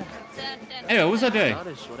down? Anyway, what was I doing?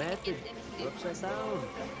 Upside down.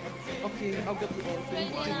 Okay, I'll get you in. Can you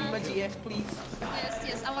be my GF, please?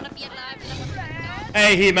 Yes, I want to be alive and I want to be down.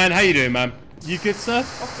 Hey, He-Man, how you doing, man? You good, sir?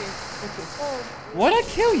 Okay. Why'd I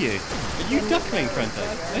kill you? Are you duckling, Trento?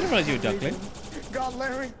 I didn't realize you were duckling. God,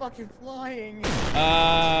 Larry's fucking flying.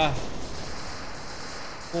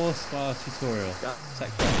 4-star tutorial.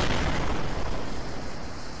 Sector.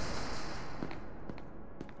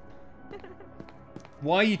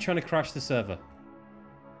 Why are you trying to crash the server?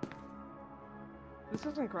 This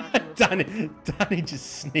isn't crashing. Danny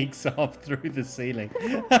just sneaks off through the ceiling.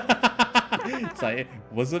 It's like, it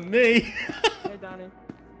wasn't me. Hey, Danny.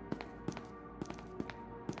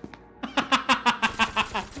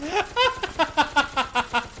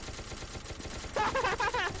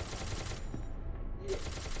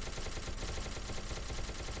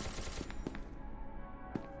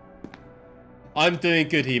 I'm doing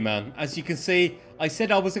good, He-Man. As you can see, I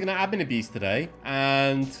said I wasn't going to admin abuse today,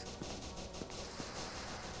 and...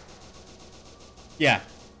 yeah.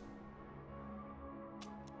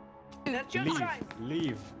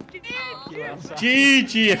 Leave.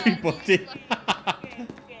 GG, everybody.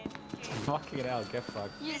 Fucking hell, get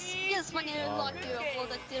fucked. Yes, when you lock your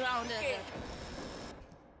product around it.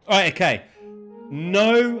 Alright, okay.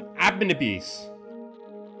 No admin abuse.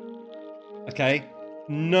 Okay?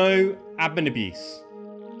 No admin abuse.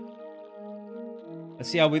 Let's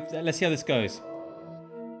see how this goes.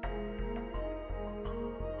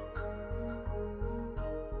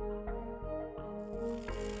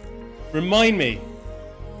 Remind me.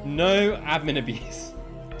 No admin abuse.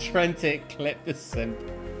 Trentic, clip the simp.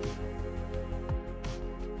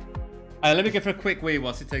 Let me go for a quick wee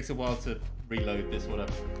whilst it takes a while to reload this,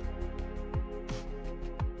 whatever.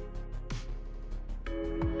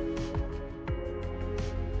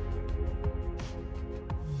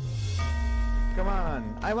 Come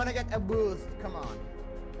on. I want to get a boost. Come on.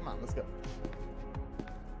 Come on, let's go.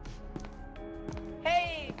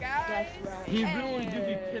 Hey, guys. He really do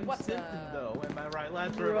be pimp simping though, am I right,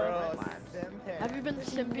 lads? Have you been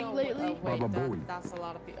simping lately? Wait, that's a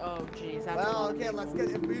lot of people. Oh, jeez. Well, okay, let's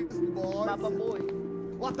get a boost, boys. Baba boy.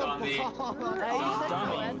 What the fuck? Hey,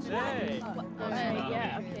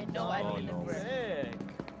 yeah, okay, no admin.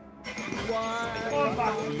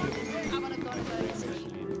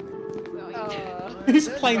 Who's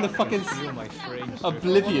playing the fucking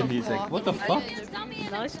Oblivion music? What the fuck?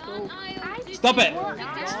 Nice goal. Stop it!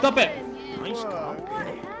 Stop it!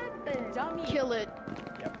 What happened? Kill it.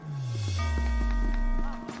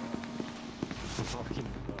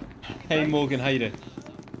 Hey Morgan, how you doing?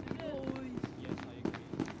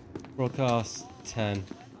 Broadcast 10.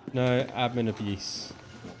 No admin abuse.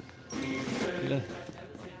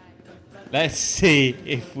 Let's see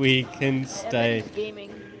if we can stay.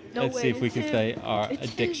 Let's see if we can stay our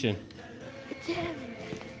addiction.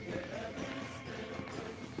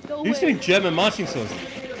 Who's doing German marching songs?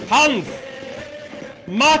 Hans!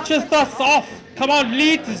 Marches us off! Come on,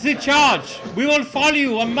 lead the charge! We will follow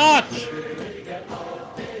you and march!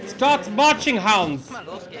 Start marching, Hans!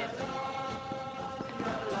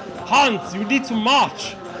 Hans, you need to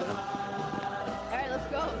march! Alright, let's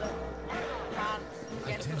go.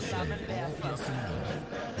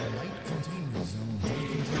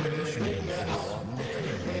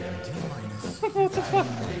 What the fuck?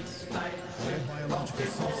 Biological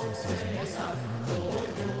substances must be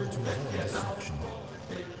removed in order to avoid destruction.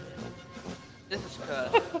 This is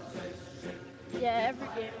cursed. Yeah, every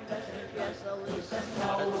game has FPS at least.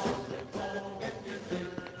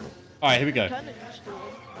 Alright, here we go. Kinda used to it.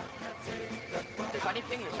 The funny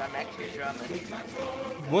thing is, I'm actually German.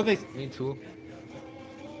 What are they? Me too.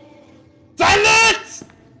 Silence!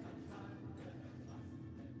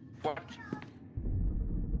 What?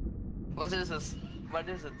 What is this? What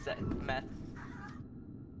is it, Matt?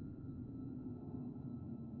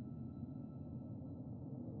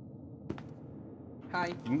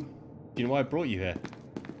 Hi. Do you know why I brought you here?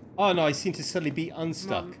 Oh no, I seem to suddenly be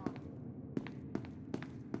unstuck.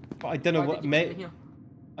 But I don't know what may.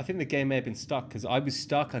 I think the game may have been stuck because I was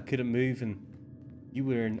stuck. I couldn't move, and you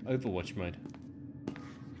were in Overwatch mode.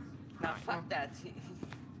 Nah, fuck that.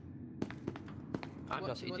 I'm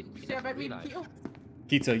just eating Say peanut about me, life. Keto?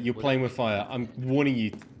 Keto, you're playing with fire. I'm warning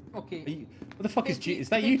you. Okay. What the fuck is Is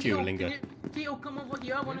that you, Duolingo? Keto, come over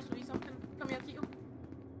here. I want to show you something. Come here, Keto.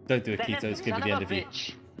 Don't do it, Keto. It's gonna be the end of you.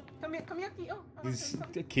 Come here, Keto.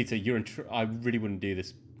 Keto, you're in. I really wouldn't do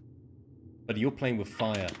this. But you're playing with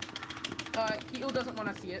fire. Keto doesn't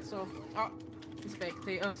want to see it, so.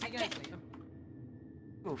 Spectator. I guess later.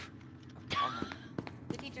 Oof.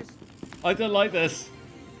 The teacher's. I don't like this.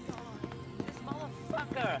 This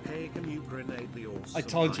motherfucker. Hey, can you grenade the awesome I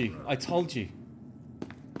told you. pyro? I told you.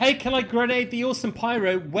 Hey, can I grenade the awesome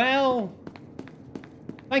pyro? Well,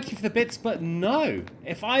 thank you for the bits, but no.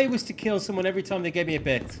 If I was to kill someone every time they gave me a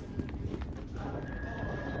bit,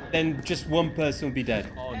 then just one person would be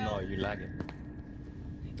dead. Oh no, you're lagging.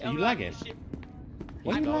 Are you lagging?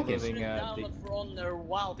 Why are you lagging?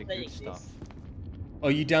 The good stuff. Oh,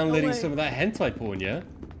 you downloading some of that hentai porn, yeah?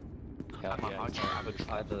 Yeah,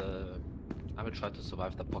 I will try to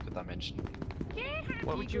survive the pocket dimension.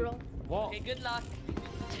 What would you? What? Okay, good luck.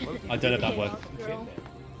 I don't know if that worked.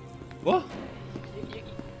 What?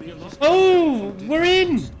 We lost Oh, we're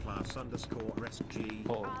in! /_SG.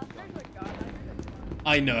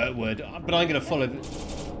 I know it would, but I'm gonna follow.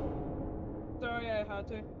 Sorry, I had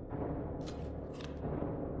to.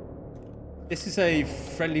 This is a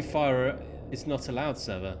friendly fire is not allowed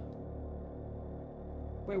server.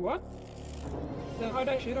 Wait, what? Then how'd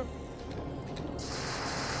I shoot him?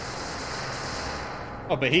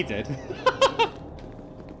 Oh, but he did.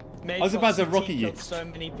 I was about to rocket you. So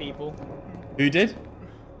many people. Who did?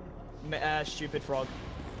 Stupid frog.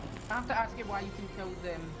 I have to ask you why you can kill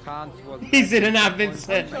them. Can't. He's in an admin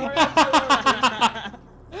set.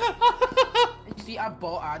 You see, I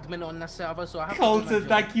bought admin on the server, so I have Colton,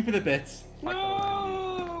 thank you for the bits.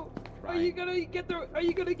 No! Are you gonna get the? Are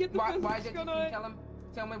you gonna get the? Why did you kill him?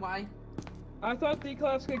 Tell me why. I thought D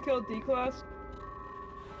class could kill D class.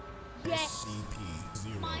 Yes.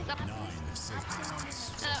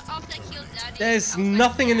 After I killed Daddy. There's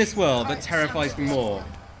nothing in this world that terrifies me more.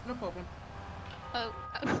 No problem. Oh,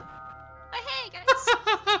 hey guys.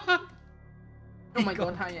 Oh my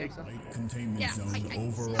god, hi Exa. Containment zone hi.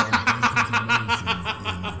 overall decontamination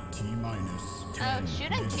in T-minus 10.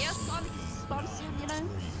 Should I chaos spawn soon, you know?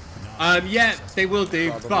 Yeah, they will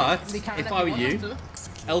do, but if I were you,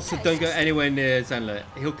 Elsa, don't go anywhere near Zenler.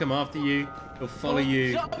 He'll come after you, he'll follow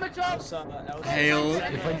you,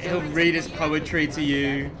 he'll read his poetry to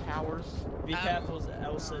you. Be careful,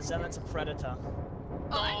 Elsa. Zenler's a predator.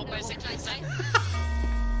 Oh, basically say.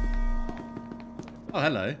 Oh,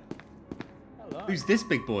 hello. Hello. Who's this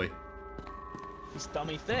big boy? He's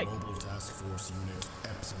dummy thick. Mobile Task Force Unit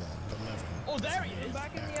Epsilon 11. Oh, there he is.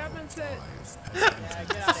 Back in the admin set. Yeah,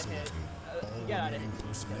 get out of here. Get out of here.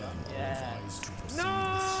 Yeah.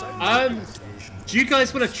 No. Do you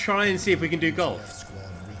guys want to try and see if we can do golf?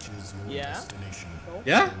 Yeah.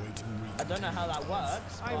 Yeah? I don't know how that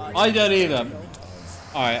works. But I don't either.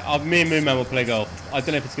 Alright, me and Moonman will play golf. I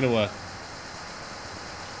don't know if it's going to work.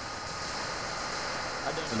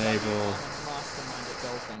 I don't Enable. I'm a mastermind at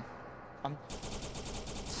golfing. I'm...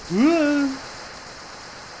 Woo!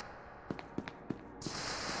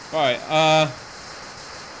 Alright,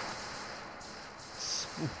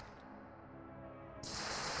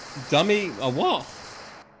 Dummy, what?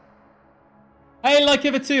 Hey, like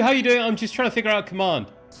ever two, how you doing? I'm just trying to figure out a command.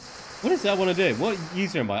 What does that want to do? What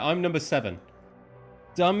user am I? I'm number 7.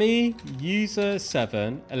 Dummy user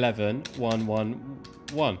 7 11 1 1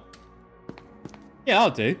 1. Yeah,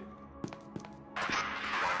 I'll do.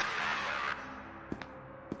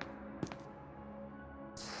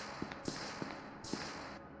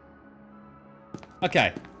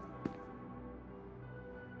 Okay.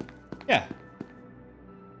 Yeah.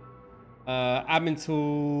 Admin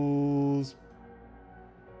tools.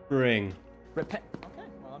 Bring. Okay,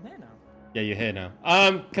 well I'm here now. Yeah, you're here now.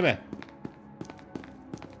 Come here.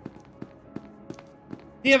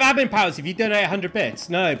 Do you have admin powers if you donate 100 bits?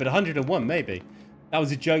 No, but 101 maybe. That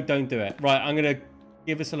was a joke, don't do it. Right, I'm gonna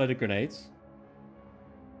give us a load of grenades.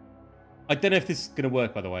 I don't know if this is gonna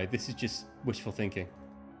work, by the way. This is just wishful thinking.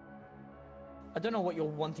 I don't know what you're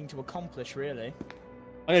wanting to accomplish, really.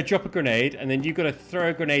 I'm gonna drop a grenade, and then you gotta throw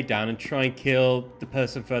a grenade down and try and kill the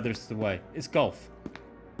person furthest away. It's golf.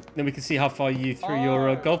 Then we can see how far you threw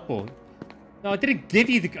your golf ball. No, I didn't give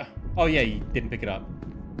you the... Oh, yeah, you didn't pick it up.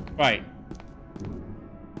 Right.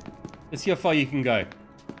 Let's see how far you can go.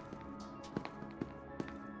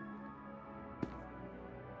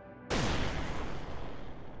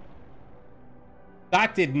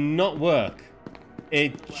 That did not work.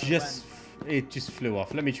 It just flew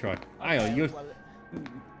off. Let me try. Hang on, you're...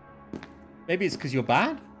 Maybe it's because you're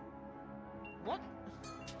bad? What?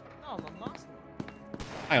 No, I'm a master.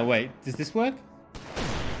 Hang on, wait. Does this work?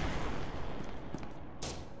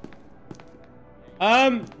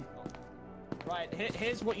 Right,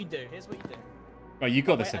 here's what you do. Here's what you do. Right, you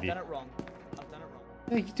got this, have I've you? done it wrong. I've done it wrong.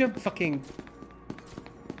 No, you don't fucking...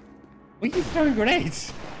 Why are you throwing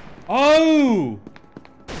grenades? Oh!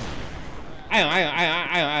 Hang on.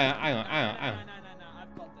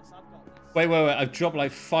 I've got this. Wait. I've dropped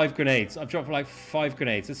like 5 grenades.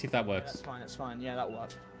 Let's see if that works. Yeah, that's fine. Yeah, that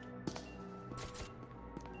worked.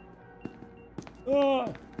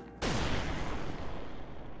 Oh.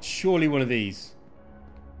 Surely one of these.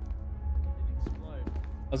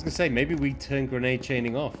 I was gonna say, maybe we turn grenade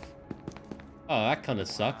chaining off. Oh, that kind of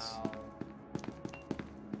sucks.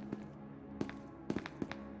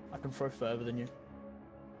 I can throw further than you.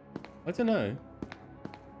 I don't know.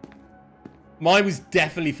 Mine was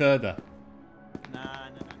definitely further. Nah,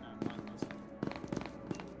 mine wasn't.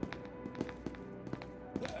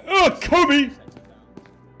 Oh, Kobe!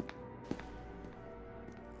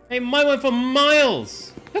 Hey, mine went for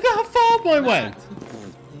miles! Look at how far mine went!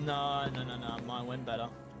 No, mine went better.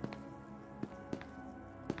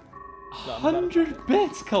 100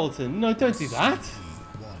 bits, Colton! No, don't do that!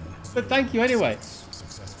 But thank you anyway.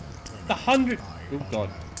 The 100... Oh, God.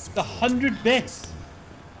 The 100 bits!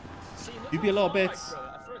 You'd be a lot of bits.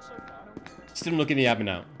 Still looking the admin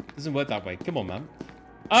out. Doesn't work that way. Come on, man.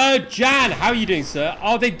 Jan, how are you doing, sir?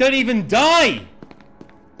 Oh, they don't even die!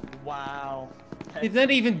 Wow. They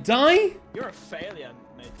don't even die? You're a failure,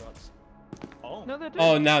 Matrox. Oh. No, they do.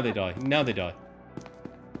 Oh, now they die. Now they die.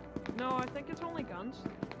 No, I think it's only guns.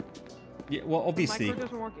 Yeah, well, obviously. Micro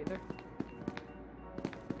doesn't work either.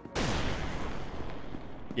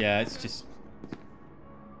 Yeah, it's just...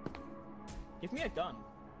 Give me a gun.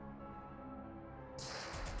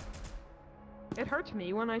 It hurts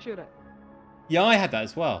me when I shoot it. Yeah, I had that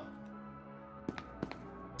as well.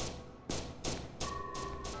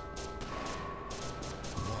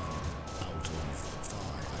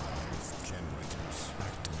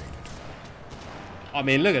 I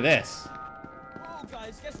mean, look at this. Oh,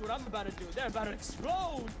 guys, guess what I'm about to do? They're about to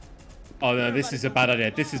explode. Oh, no, this is a bad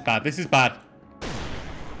idea. This is bad. This is bad.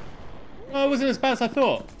 Oh, it wasn't as bad as I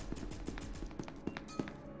thought.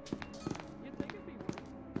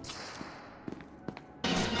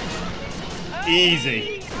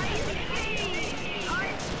 Easy.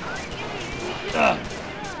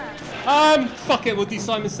 Fuck it, we'll do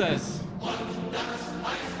Simon Says.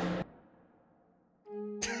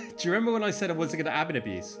 Do you remember when I said I wasn't going to admin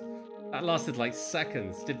abuse? That lasted like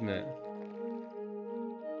seconds, didn't it?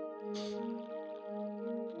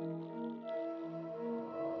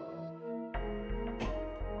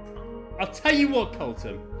 I'll tell you what,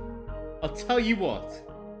 Colton. I'll tell you what.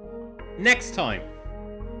 Next time.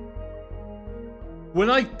 When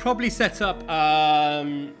I probably set up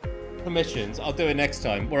permissions, I'll do it next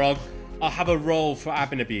time, where I'll have a role for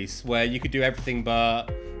admin abuse where you could do everything but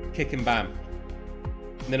kick and bam.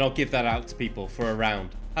 And then I'll give that out to people for a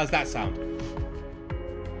round. How's that sound?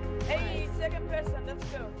 Hey, second person, let's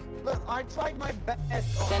go. Look, I tried my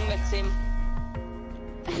best. Then let's him.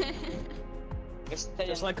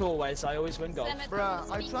 Just like always, I always win golf.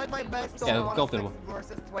 Bruh, I tried my best Yeah, on golf 6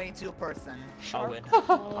 versus 22%. I'll win.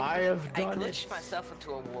 I have I done it. glitched myself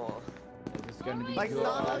into a wall. This is gonna be Like, good.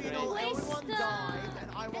 now, you know, everyone died,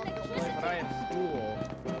 and I was the But I am cool.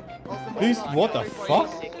 Who's... What the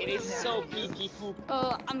fuck? It is so beautiful.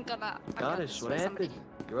 Oh, I'm gonna Gosh, what happened?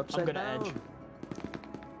 You're upside I'm gonna down. edge.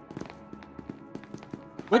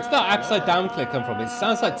 Where's that upside down click come from? It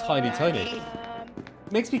sounds like Tiny Tony.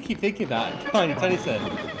 Makes me keep thinking that. Tiny Tony said,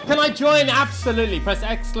 "Can I join?" Absolutely. Press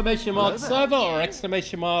exclamation mark server or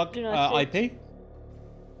exclamation mark IP,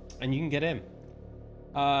 and you can get in.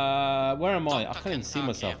 Where am I? I can't even see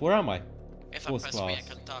myself. Where am I? If I press me, I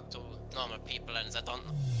can talk to normal people and that don't.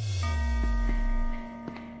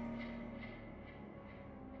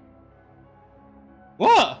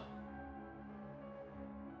 What?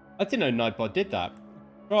 I didn't know Nightbot did that.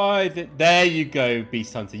 Private. There you go,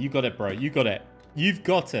 Beast Hunter. You got it, bro. You got it. You've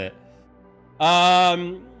got it.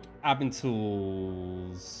 Admin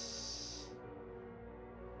tools.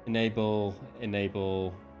 Enable.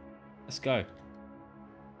 Enable. Let's go.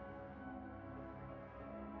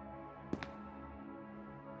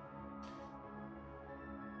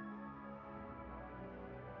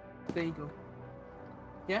 There you go.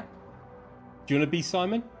 Yeah? Do you want to be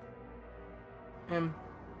Simon?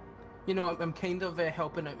 You know, I'm kind of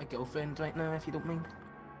helping out my girlfriend right now, if you don't mind.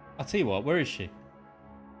 I'll tell you what, where is she?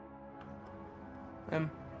 On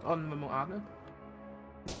remote admin.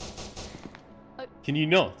 Can you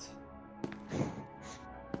not?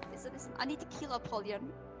 Listen, I need to kill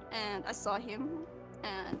Apollyon, and I saw him,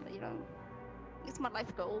 and, you know, it's my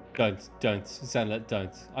life goal. Don't, Zenlet,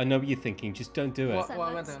 don't. I know what you're thinking, just don't do it. What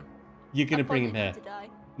am I doing? You're gonna bring him Apollyon here. needs to die.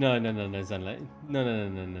 No, Zenlet. No.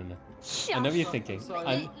 I know what you're thinking. Let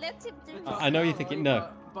him do I know what you're thinking. No.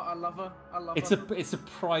 But I love her. It's a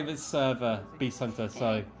private server, Beast Hunter.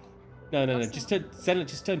 So, no. Just Zenlet,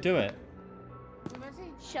 just don't do it.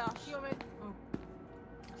 Shush.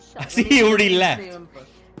 I see he already left.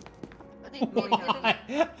 Why?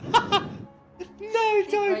 No,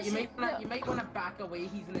 don't. You might want to back away.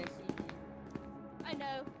 He's an SCP. I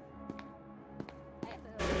know.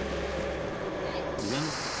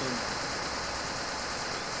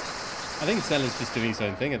 I think Zenlet's just doing his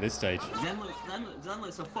own thing at this stage.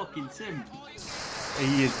 Zenlet's a fucking simp.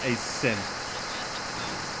 He is a simp.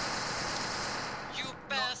 You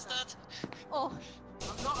bastard! Oh.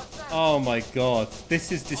 Oh my god,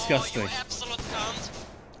 this is disgusting. Oh, you absolute cunt!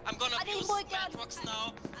 I'm gonna abuse Matrox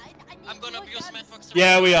now. I'm gonna abuse Matrox.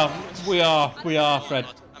 Yeah, we are, Fred.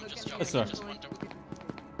 I'm just joking. That's all I right. just want to...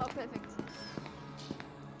 Oh, perfect.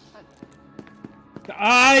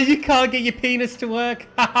 Ah, you can't get your penis to work.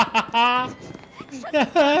 Ah,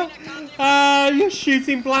 you're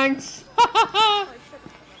shooting blanks. Oh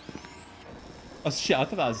shit, I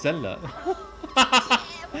thought that was Zenlet.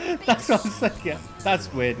 That's what I'm saying. That's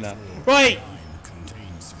weird now. Right.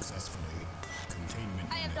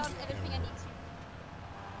 I have done everything I need to.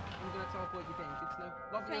 I'm gonna teleport you pancakes now.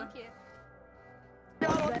 Love you. Thank you.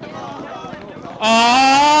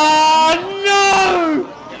 Oh no!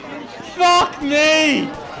 Fuck me!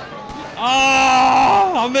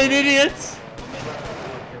 Oh, I'm an idiot.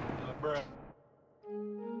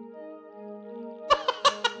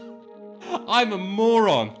 I'm a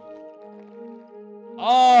moron.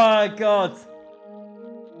 Oh my god.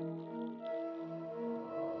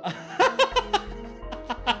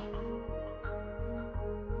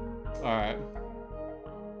 Alright.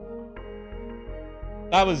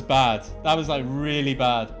 That was bad. That was like really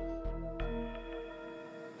bad.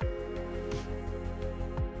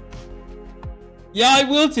 Yeah, I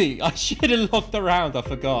will do. I should have looked around. I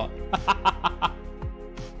forgot.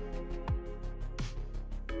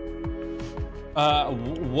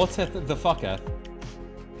 What the fucketh?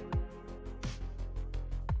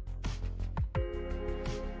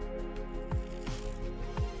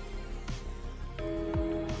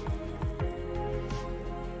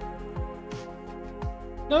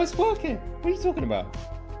 No, it's working. What are you talking about?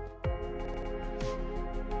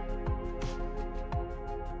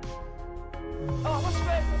 Oh, what's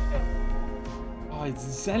first? Oh, it's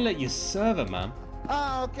Zenlet, your server, man.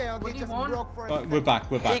 Ah, okay, just broke for a Right, we're back.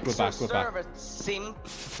 Simp.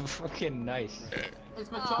 Fucking nice.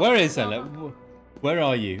 Where is Zenlet? Where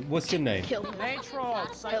are you? What's your name?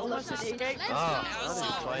 Matrox, I almost escaped. Ah,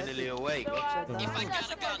 I'm finally awake. If I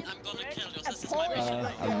got a gun, I'm gonna kill you. This is my mission.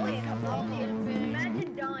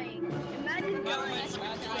 Imagine dying. Imagine dying.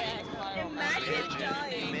 Imagine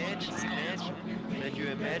dying.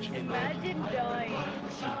 Imagine dying.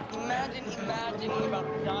 Imagine about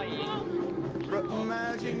dying. Bro,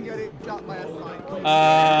 imagine getting shot by a sign.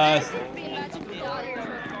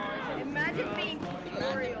 Imagine being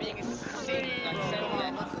being a simp.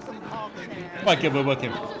 Right, good, we're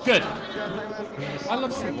working. Good. I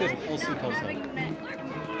love some good, awesome content.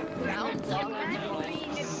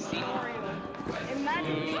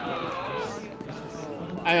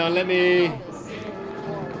 Hang on, let me...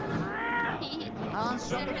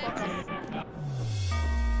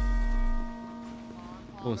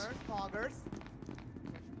 Pause.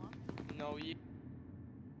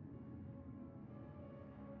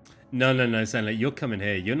 No, Zenlet, you're coming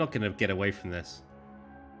here. You're not going to get away from this.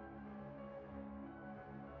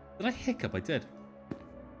 Did I hiccup? I did.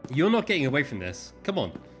 You're not getting away from this. Come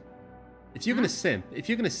on. If you're going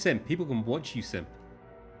to simp, people can watch you simp.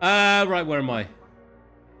 Right, where am I?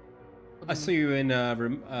 I saw you in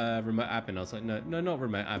remote admin. I was like, no, not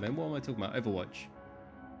remote admin. What am I talking about? Overwatch.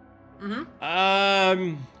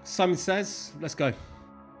 Simon says, let's go.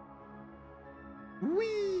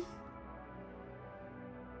 Whee!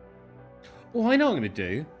 Oh, I know what I'm going to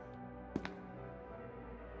do.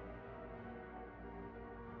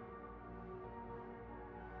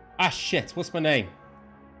 Ah, shit. What's my name? 3.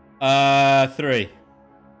 I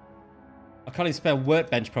can't even spell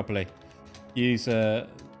workbench properly. User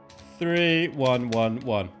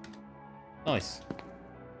 3111. Nice.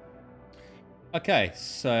 Okay,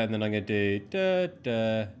 so and then I'm going to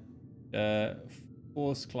do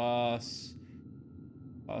force class,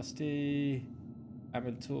 class D,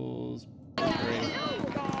 admin tools,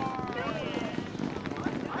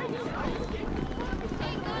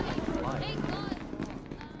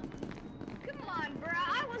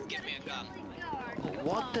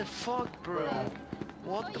 What the fuck, bro?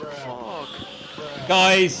 What the fuck?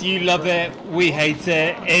 Guys, you love it. We hate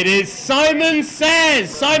it. It is Simon Says.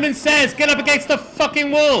 Simon Says, get up against the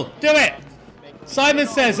fucking wall. Do it. Simon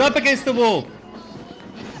Says, up against the wall.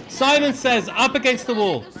 Simon Says, up against the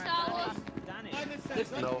wall.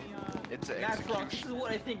 No, it's an Matrox, this is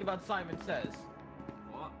what I think about Simon Says.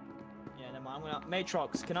 What? Yeah, never mind. I'm gonna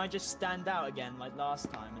Matrox. Can I just stand out again like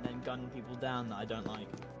last time and then gun people down that I don't like?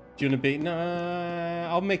 Do you want to be? No,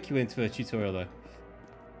 I'll make you into a tutorial though.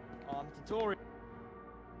 Tutorial.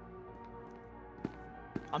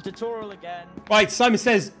 I'm tutorial again. Right, Simon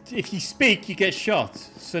Says, if you speak, you get shot.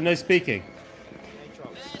 So no speaking.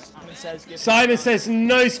 Simon says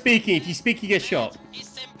no speaking. If you speak, you get shot. He's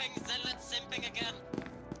simping, Zealot's simping again.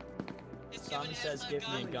 Simon Says give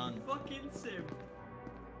me a gun. You fucking simp.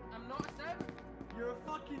 I'm not a simp. You're a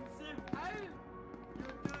fucking simp. How? You're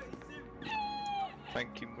a dirty simp.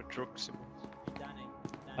 Thank you, Matroximus. Danny.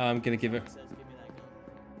 I'm gonna give it. Says give me that gun.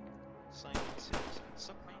 Simon Says,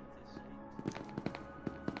 suck me.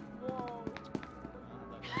 Whoa.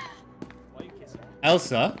 Why are you kissing me?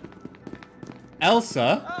 Elsa?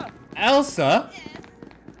 Elsa? Ah! Elsa?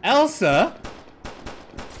 Elsa?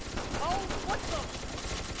 Oh, what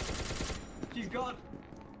the? She's gone.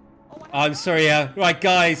 I'm sorry, right,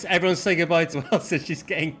 guys, everyone say goodbye to Elsa. She's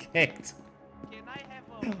getting kicked. Can I have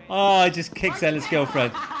a... Oh, I just kicked Zealot's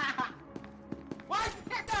girlfriend.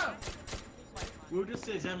 We'll just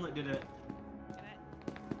say Zenlet did it.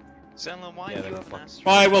 Zenla, why do you have an asterisk?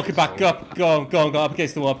 Right, welcome back up. Go on, go on, go up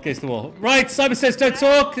against the wall, up against the wall. Right, Simon Says don't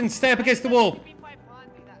talk and stay up against the wall.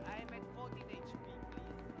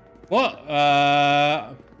 What?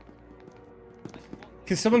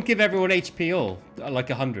 Can someone give everyone HP all? Like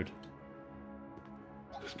 100?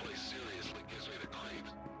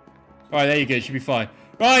 Alright, there you go, should be fine.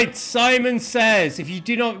 Right, Simon Says, if you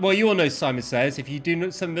do not, well, you all know Simon Says, if you do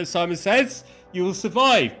not something that Simon says, you will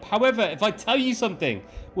survive. However, if I tell you something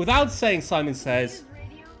without saying Simon Says,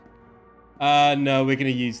 no, we're going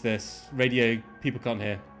to use this. Radio, people can't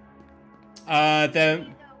hear.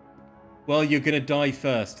 Then, well, you're going to die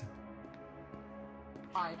first.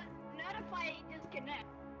 Not if I disconnect.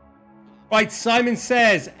 Right, Simon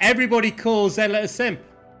Says, everybody calls Zenlet a simp.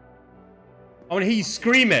 I want to hear you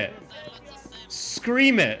scream it.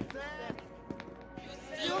 Scream it.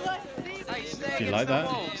 Do you like that?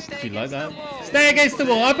 Do you like that? Stay against the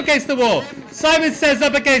wall, up against the wall. Simon Says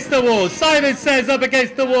up against the wall. Simon Says up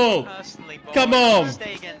against the wall. Come on.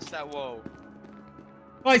 Stay against that wall.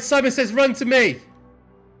 Right, Simon Says run to me.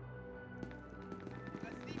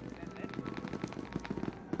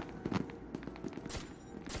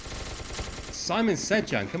 Simon said,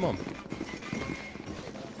 Jan, come on.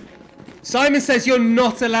 Simon Says you're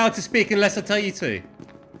not allowed to speak unless I tell you to.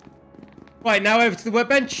 Right, now over to the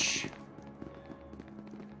workbench.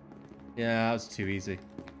 Yeah, that was too easy.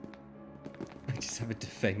 I just have a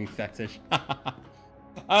defaming fetish.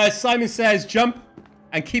 Simon Says jump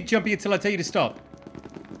and keep jumping until I tell you to stop.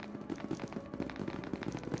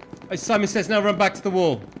 Simon Says now run back to the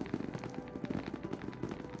wall.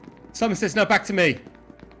 Simon Says now back to me.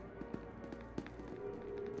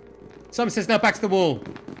 Simon Says now back to the wall.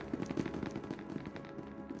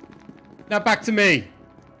 Now back to me.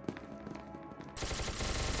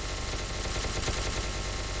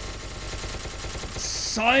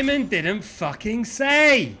 Simon didn't fucking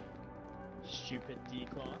say. Stupid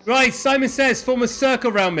D-class. Right, Simon Says form a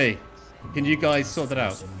circle around me. Can you guys sort that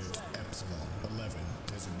out? Epsilon 11,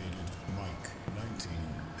 designated Mike 19,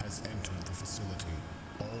 has entered the facility.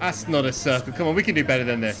 That's not a circle. Come on, we can do better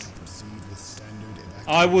than this.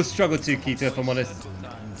 I will struggle to, Keto, if I'm honest.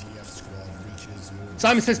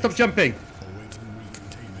 Simon Says stop jumping.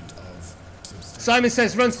 Simon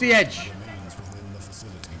Says run to the edge.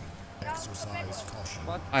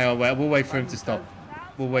 Hang on, wait, we'll wait for him to stop.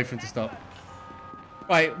 We'll wait for him to stop.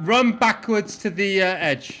 Right, run backwards to the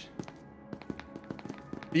edge.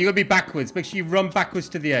 You're gonna be backwards. Make sure you run backwards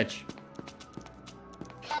to the edge.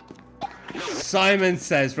 Simon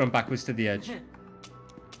Says run backwards to the edge.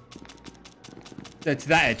 No, to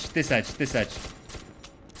that edge. This edge. This edge.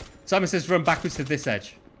 Simon Says run backwards to this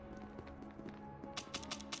edge.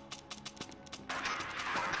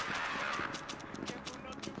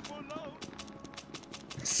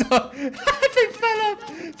 So they fell off.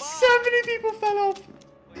 So many people fell off.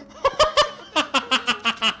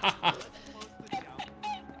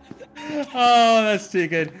 Oh, that's too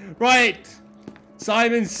good. Right.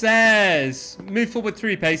 Simon says, move forward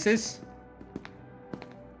 3 paces.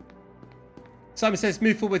 Simon says,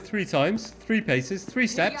 move forward 3 times. 3 paces. 3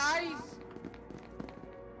 steps. Hey guys.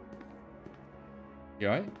 You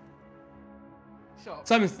alright? Shut up.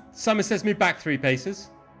 Simon says, move back 3 paces.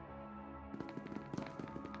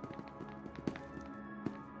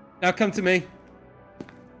 Now come to me.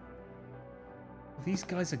 These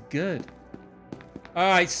guys are good.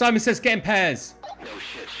 Alright, Simon says, get in pairs. No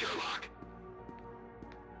shit, Sherlock.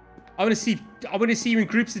 I want to see you in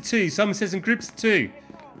groups of 2. Simon says in groups of 2.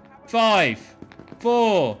 5,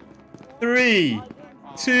 4, 3,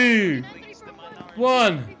 2,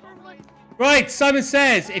 1. Right, Simon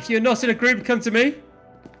says, if you're not in a group, come to me.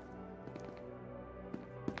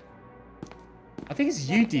 I think it's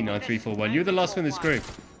you, D9341. You're the last one in this group.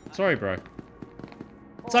 Sorry, bro.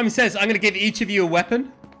 Simon says, I'm going to give each of you a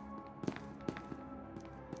weapon.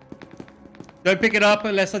 Don't pick it up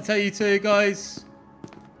unless I tell you to, guys.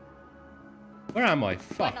 Where am I?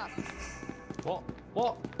 Fuck. What?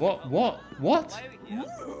 What? What? What? What?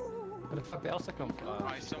 Where the fuck did Elsa come from?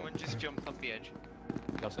 Alright, someone just jumped off the edge.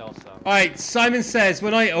 That's Elsa. Alright, Simon says,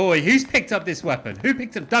 when I... Oh, who's picked up this weapon? Who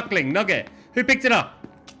picked up Duckling, Nugget? Who picked it up?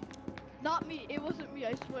 Not me. It wasn't me,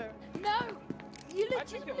 I swear. No! You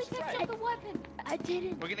legitimately picked up the weapon! I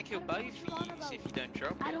didn't. We're gonna kill both of you if you don't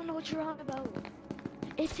drop it. I don't know what you're on about.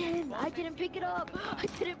 It's him. I didn't pick it up. I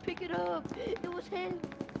didn't pick it up. It was him.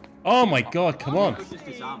 Oh my god, come on.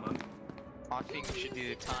 I think we should do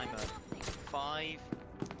the timer. 5.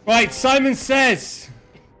 Right, Simon says...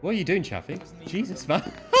 What are you doing, Chaffee? Jesus, man.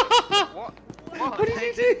 What? What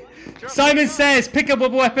did you do? Simon says, pick up a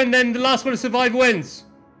weapon, then the last one to survive wins.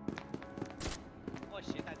 Oh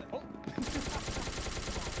shit, oh.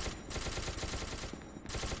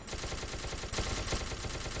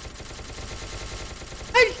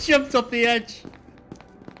 I jumped off the edge.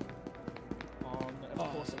 Of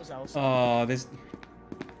course it was Elsa. Oh, there's...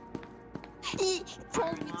 He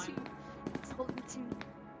told me to. He told me to. I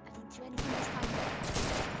didn't do anything this time.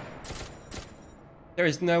 There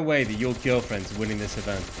is no way that your girlfriend's winning this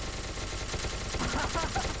event.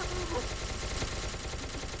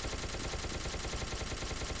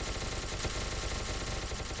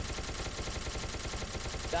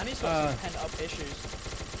 Danny's got some pent up issues.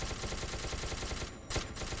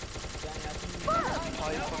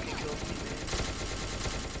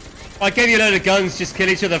 I gave you a load of guns, just kill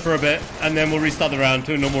each other for a bit, and then we'll restart the round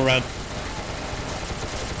to a normal round.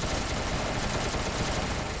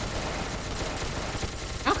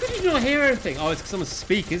 How could you not hear anything? Oh, it's because someone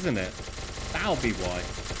speak, isn't it? That'll be why.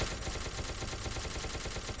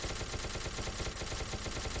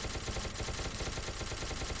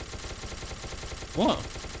 What?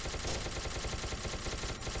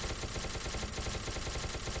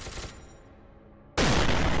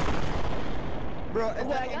 Bro,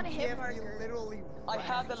 it's Oh, I like got a hit if marker. you literally I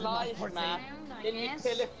had the life, man. Then you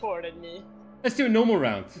teleported me. Let's do a normal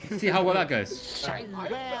round. See how well that goes.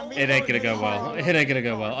 It ain't gonna go well. It ain't gonna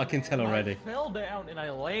go well. I can tell already. I fell down and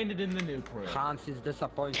I landed in the nuke room. Hans is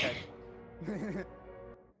disappointed.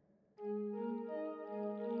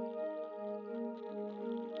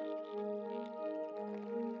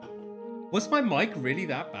 Was my mic really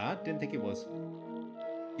that bad? Didn't think it was.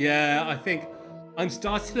 Yeah, I think I'm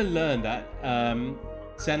starting to learn that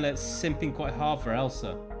Zenlet's simping quite hard for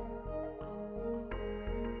Elsa.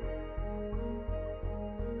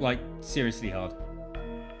 Like, seriously hard.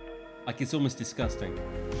 Like, it's almost disgusting.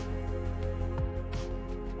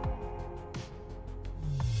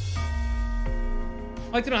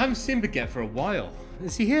 I don't know, I haven't seen Baguette for a while.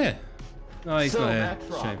 Is he here? No, he's not here.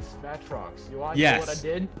 Shame. Matrox, you want to Yes. know what I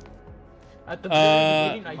did? At the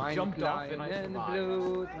very beginning, I jumped off and I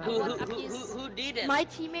survived. Who did it? My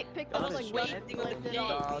teammate picked up a gun and landed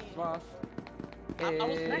on me. Matrox, I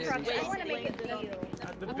want to make a deal.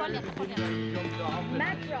 At the very beginning, I jumped off and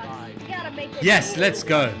I Matrox, survived. you gotta make a Yes, deal. let's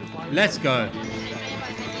go. Let's go. Alright,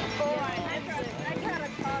 Matrox, I gotta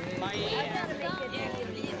talk to you. I gotta make a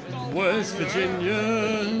deal. West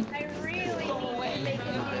Virginia. I really need to make a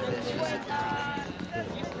deal with,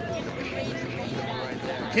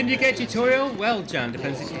 Can you get a tutorial? Well, Jan,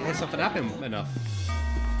 depends if you hit something happen enough.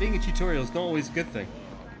 Being a tutorial is not always a good thing.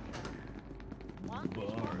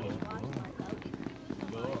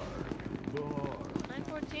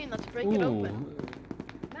 914, let's break it open.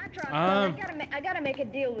 Matrox, I gotta make a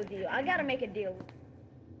deal with you. I gotta make a deal.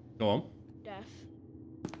 Go on. Death.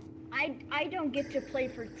 I don't get to play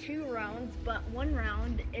for 2 rounds, but 1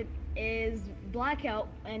 round, is Blackout,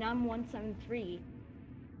 and I'm 173.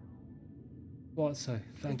 What? So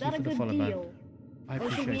thank Is you that for a the good follow, man. deal? I Or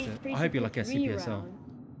should appreciate we it. I increase hope you to like 3 SCP as well. rounds?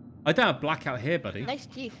 I don't have Blackout here, buddy. Nice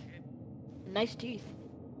teeth. Nice teeth.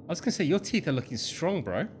 I was gonna say your teeth are looking strong,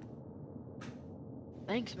 bro.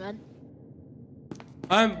 Thanks, man.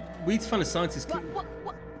 We need to find a scientist.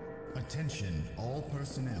 Attention, all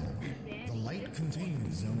personnel. The light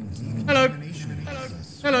containment zone Hello. decontamination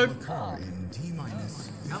process Hello. will occur in T-minus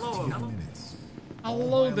 15 minutes.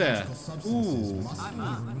 Hello there. Ooh. Must be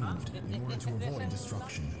removed in order to avoid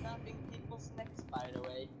destruction.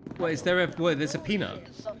 Wait, is there a wait? There's a peanut.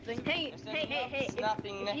 Hey,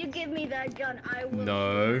 if you give me that gun, I will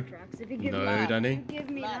No. shoot Matrox. If you give No, me, Danny. If you give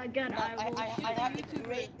me that gun, I will shoot. I have to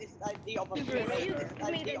create this idea of a If you give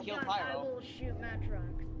me the gun, I will shoot Matrox.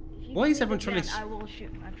 If you Why give is me everyone the trying to gun, I will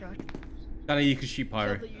shoot Matrox. Danny, you can shoot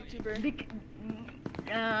Pyro.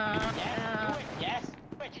 Yes.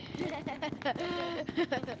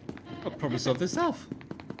 I'll probably solve this self.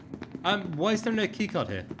 Why is there no keycard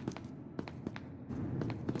here?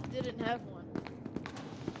 Didn't have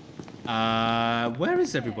one. Where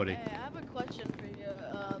is everybody? Hey, I have a question for you.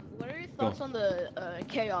 What are your thoughts on the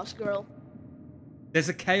Chaos Girl? There's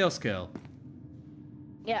a Chaos Girl.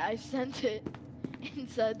 Yeah, I sent it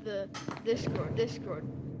inside the Discord.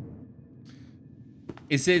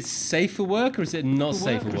 Is it safe for work or is it not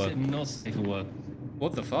safe for work? Not safe for work.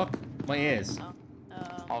 What the fuck? My ears.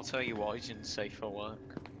 I'll tell you what isn't safe for work.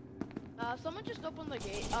 Someone just opened the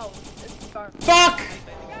gate. Oh, it's the car. Fuck!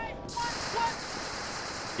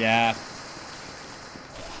 Yeah.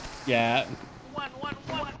 Yeah.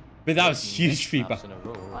 But that was huge feedback.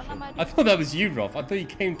 I thought that was you, Rob. I thought you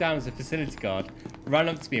came down as a facility guard, ran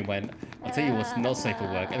up to me and went, I'll tell you what's not safe for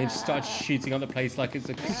work, and then just started shooting on the place like it's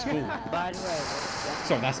a school. By the way,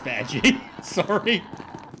 Sorry, that's a bit edgy. Sorry.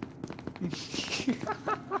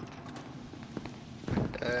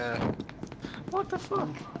 What the fuck?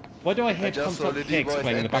 Why do I hear pumped up pigs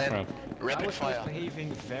playing in the background? Rapid I was fire.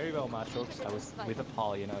 behaving very well, Matrox. I was with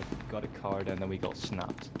Apollyon, I got a card, and then we got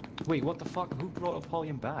snapped. Wait, what the fuck? Who brought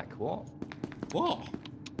Apollyon back? What? What?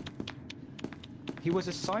 He was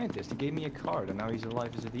a scientist. He gave me a card, and now he's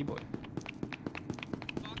alive as a D-boy.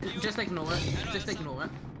 Just ignore it. Just ignore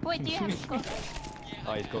it. Wait, do you have Scott?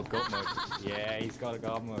 Oh, he's got God mode. Yeah, he's got a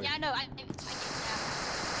God mode. Yeah, no, I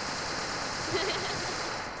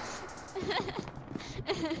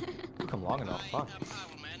You come long enough, fuck.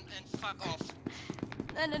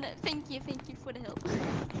 No, thank you for the help.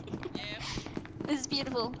 This is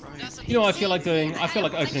beautiful. You know what I feel like doing? I feel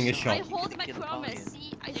like opening a shop. I hold my promise,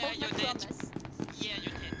 see? I hold my promise. Yeah, you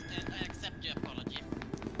did, and I accept your apology.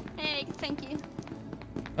 Hey, thank you.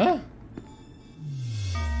 Huh?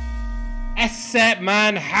 S-Set,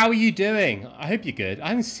 man, how are you doing? I hope you're good. I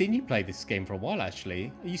haven't seen you play this game for a while,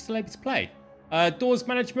 actually. Are you still able to play? Doors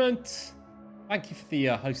management. Thank you for the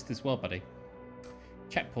host as well, buddy.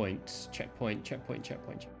 Checkpoint.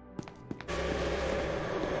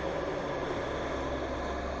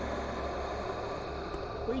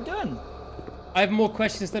 What are you doing? I have more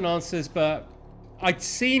questions than answers, but I'd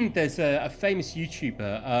seen there's a famous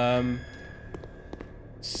YouTuber,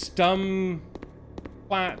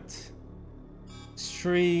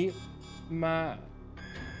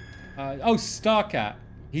 Starcat.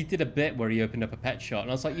 He did a bit where he opened up a pet shop,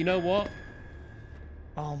 and I was like, you know what?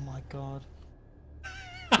 Oh my god.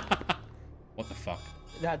 What the fuck?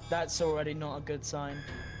 That's already not a good sign.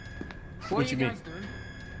 What do you mean?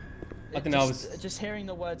 I don't know. Just hearing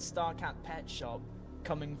the word Starcat Pet Shop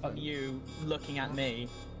coming from you, looking at me.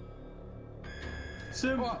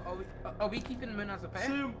 Sim. What, are we keeping Moon as a pet?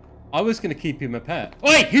 Sim. I was gonna keep him a pet.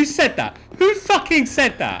 Wait, who said that? Who fucking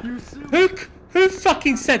said that? Who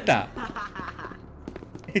fucking said that?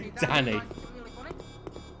 Danny.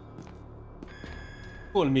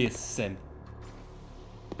 Calling me a sim.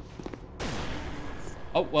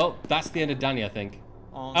 Oh well, that's the end of Danny, I think.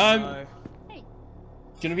 Oh, no. Hey. Do you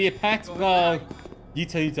want to be a pet? Well, you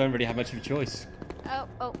two don't really have much of a choice.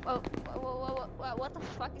 What the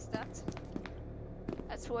fuck is that?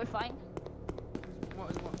 That's horrifying.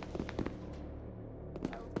 What is what?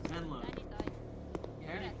 Danny died.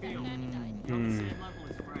 Danny died. Hmm.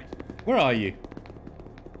 Where are you?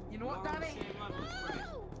 You know what, Danny?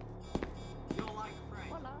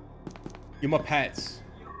 You're my pets.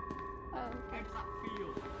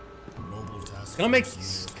 Mobile task Can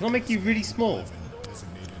I make you really small?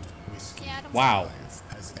 Wow.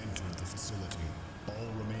 has entered the facility. All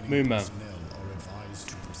remaining Moon Man. personnel are advised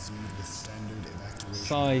to proceed with standard evacuation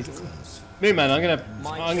Size. protocols. Moon Man, I'm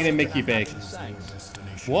gonna make you big.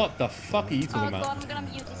 What the fuck are you talking Oh god, about? I'm gonna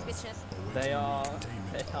mute this bitches. They are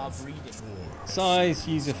breeding. Size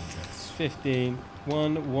user 15.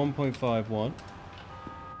 1.51.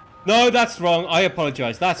 No, that's wrong. I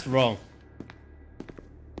apologize. That's wrong.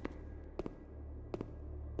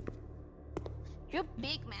 You're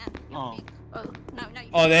big, man. You're big. Oh, no, no.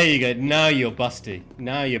 Oh, there you go. Now you're busty.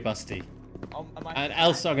 Now you're busty. And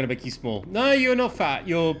Elsa, I'm gonna make you small. No, you're not fat.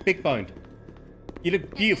 You're big boned. You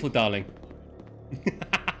look beautiful, darling.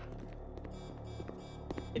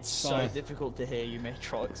 It's so difficult to hear you,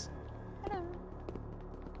 Matrox.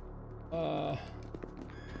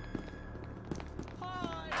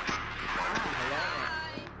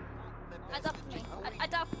 Adopt me.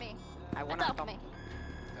 Adopt me. Adopt me.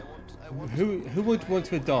 Who would want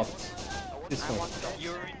to adopt this one?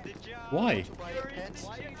 Why?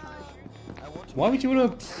 Why would you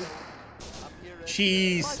want to?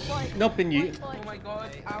 She's not been you. Oh my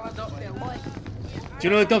god, I'll adopt them. Do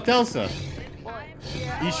you want to adopt Elsa?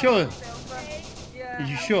 Are you sure? Are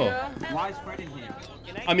you sure? Why is Fred in here?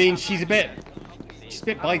 I mean, she's a bit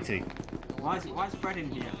bitey. Why is Fred in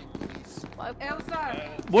here? Elsa!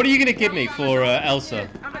 What are you gonna give me for Elsa?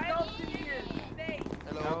 I'm adopting you!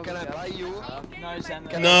 Hello, can I buy you? No,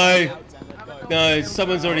 Xander. No. No,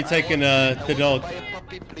 someone's already taken the dog. Buy a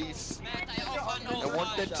puppy, please. I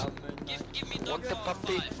want it. Want the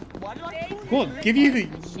puppy. What? Give you the...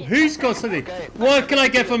 Who's got something? What can I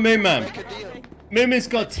get for Moon Man? Moon Man's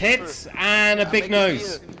got tits and a big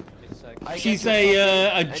nose. She's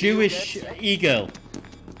a Jewish e-girl.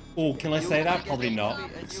 Oh, can I say that? Probably not.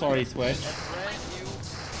 Sorry, Switch.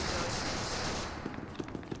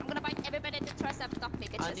 I'm gonna bite everybody that tries to adopt me,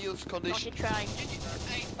 bitches. Adios, condition. Don't you try.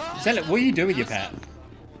 Zella, what are you doing with your pet?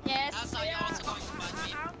 Yes. I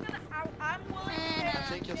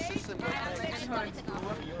think your system got hacked.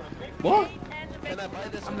 What? Can I buy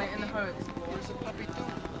this? I'm letting her explore. There's a puppy too.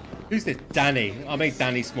 Who's this? Danny. I'll make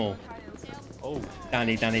Danny small. Oh.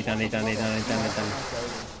 Danny. Danny.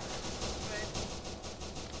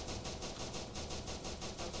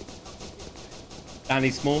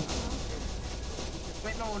 Danny's small.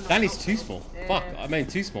 Danny's too small. Fuck, I mean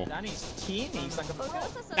too small. Danny's teeny. He's like a.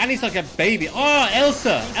 Danny's like a baby. Oh,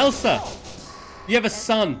 Elsa! Elsa! You have a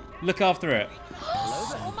son. Look after it.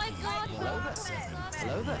 Oh my god.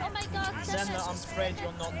 Hello there. Oh my god. Xander, I'm afraid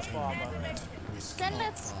you're not the farmer. Send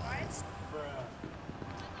it.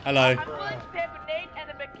 Hello.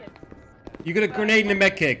 You got a grenade and a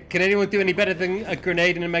medkit. Can anyone do any better than a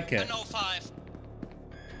grenade and a medkit? An 05.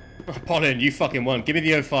 Oh, Apollyon, you fucking won. Give me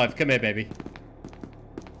the 05. Come here, baby.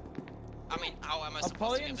 I mean, how am I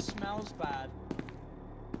supposed to Apollyon smells bad.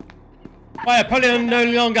 Why, Apollyon no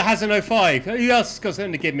longer has an 05. Who else has got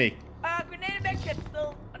something to give me? Grenade and medkit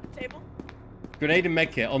still on the table. Grenade and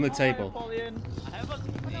medkit on the table. Apollyon. I have a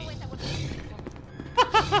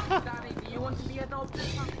Danny, do you want to be adopted? Do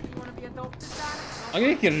you want to be adopted,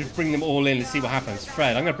 Danny? I'm gonna bring them all in and see what happens.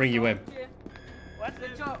 Fred, I'm gonna bring you in. What's the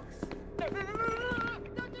jokes?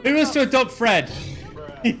 Who wants to adopt Fred?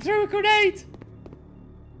 He threw a grenade!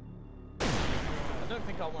 I don't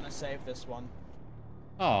think I want to save this one.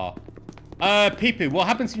 Aw. Peepoo, what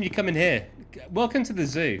happens when you come in here? Welcome to the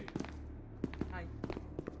zoo. Hi.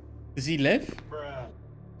 Does he live? Bruh.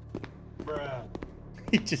 Bruh.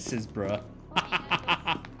 He just says bruh.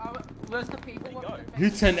 Where's the people? Who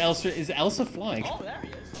turned Elsa? Is Elsa flying? Oh, there he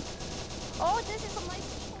is. Oh, this is a nice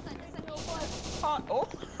people that is a no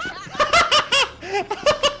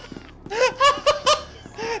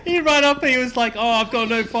He ran up and he was like, oh, I've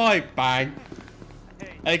got an 05. Bang.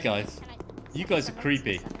 Hey guys. You guys are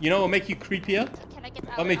creepy. You know what will make you creepier?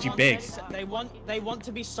 What made you big? They want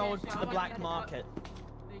to be sold to the black market.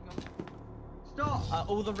 Stop.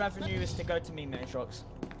 All the revenue is to go to me, Matrox.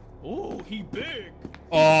 Ooh, he big.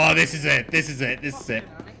 Oh, this is it. This is it. This is it.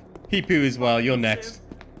 Peepoo as well. You're next.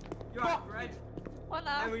 You're right, Fred. Hola.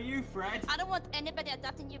 How are you, Fred? I don't want anybody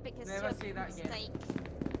adopting you because Never you're say that a again. mistake.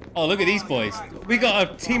 Oh, look at these boys. We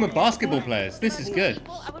got a team of basketball players. This is good.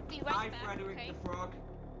 I would be right back, okay?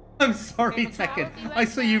 I'm sorry, Tekken. I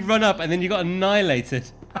saw you run up and then you got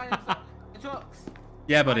annihilated.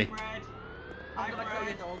 Yeah, buddy. I'm gonna kill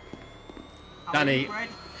your dog. Danny.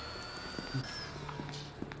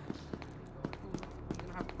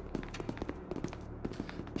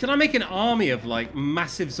 Can I make an army of like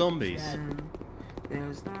massive zombies?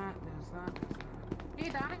 There's that. Hey,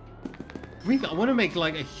 Danny. I want to make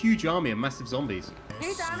like a huge army of massive zombies.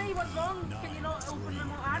 Hey, Danny, what's wrong? Can you not open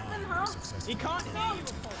remote admin, huh? He can't hear you,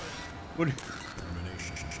 What?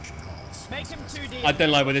 Make him 2D. I don't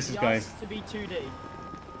like where this is He going. asks to be 2D.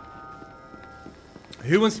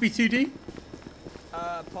 Who wants to be 2D?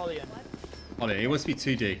 Apollyon. Oh, he wants to be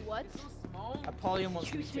 2D. What? Apollyon wants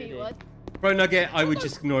to be 2D. What? Bro Nugget, I would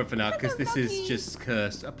just ignore it for now because this is just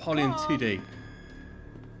cursed. Apollyon 2D.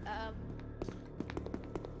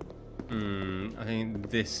 I think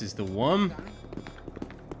this is the one.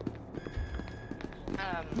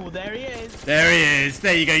 Well, there he is. There he is.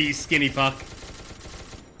 There you go, you skinny fuck.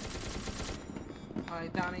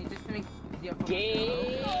 Alright, Danny, just to make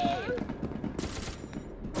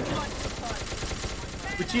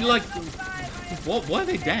Would you like... What? Why are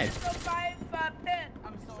they dead?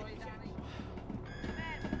 I'm sorry, Danny.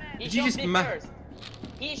 He Did you shot just me first.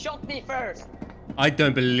 He shot me first. I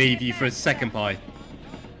don't believe you for a second, Pie.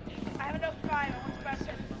 I have enough 5. I want to pass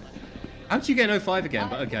it. How'd you get an 05 again?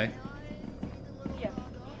 But okay.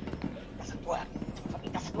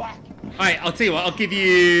 Alright, I'll tell you what. I'll give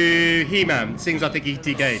you He-Man. Seems I think he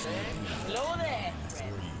TK'd.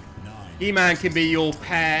 He-Man can be your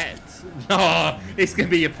pet. No, it's gonna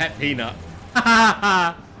be your pet peanut.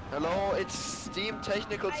 Hello, it's Steam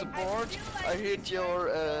Technical Support. I heard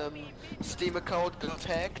your Steam account got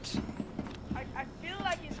hacked. I feel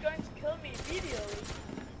like he's going to kill me immediately.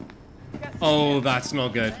 Oh, that's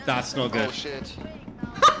not good. That's not good. Oh shit.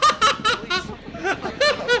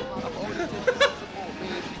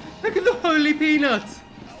 Look at the holy peanut.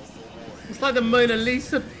 It's like the Mona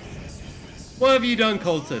Lisa. What have you done,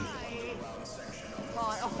 Colton?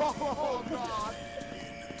 Oh god.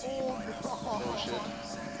 Oh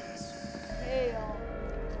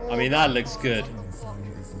god. I mean, that looks good.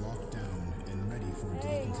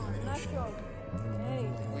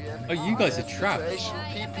 Oh, you guys are trapped.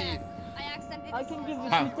 I can give you 2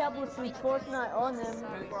 tablets with Fortnite on him.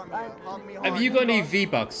 Have you got any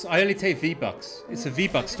V-Bucks? I only take V-Bucks. It's a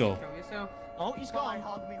V-Buck store. Oh, he's gone.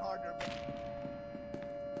 Hug me harder.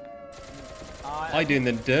 I doing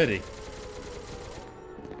them dirty.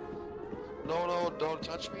 No, don't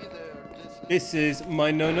touch me there. This is my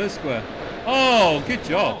no-no square. Oh, good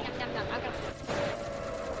job.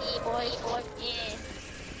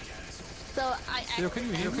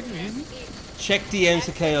 Check DMs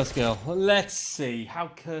for Chaos Girl. Let's see. How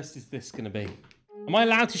cursed is this going to be? Am I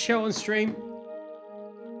allowed to show it on stream?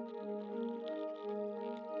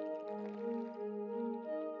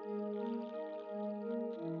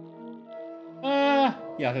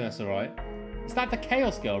 Yeah, I think that's alright. Is that the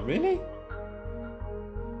Chaos Girl? Really?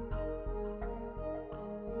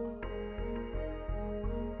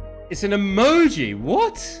 It's an emoji.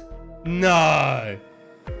 What? No.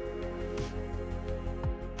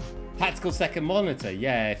 Tactical second monitor.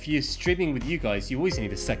 Yeah, if you're streaming with you guys, you always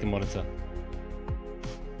need a second monitor.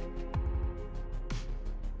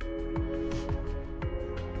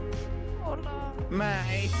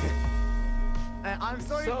 Mate. I'm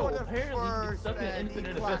sorry for the first such an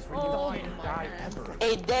infinite abyss where you can't die ever.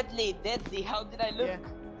 Hey, deadly. How did I look? Yeah.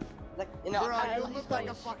 Like, you know, Bro, I you look like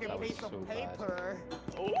a fucking piece of paper.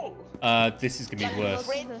 Oh. This is gonna be worse.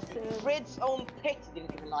 Fred's own pet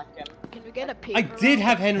didn't even like him. Can we get a paper? I did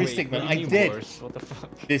have Henry Wait, Stickman. what I do you mean did. worse? What the fuck?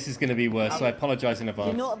 This is gonna be worse, so I apologize in Do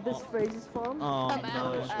advance. you know what this phrase is from? Oh, no.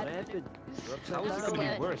 How How is it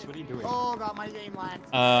gonna be worse? What are you doing? Oh god, my game lagged.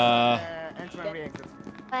 Enter and re-exit.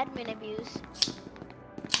 Admin abuse.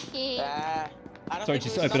 I don't Sorry, think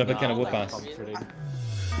just we open up a stopped can of all whoop that ass. comforting.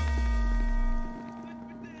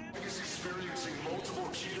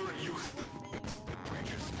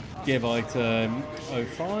 Give item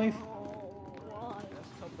 05.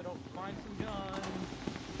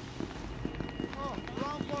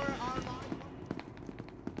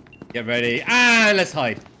 Get ready, and let's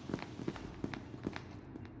hide.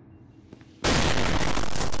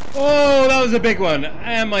 Oh, that was a big one,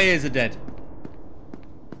 and my ears are dead.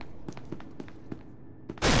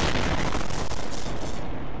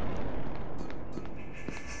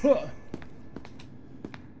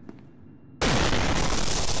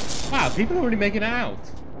 Wow, people are already making it out.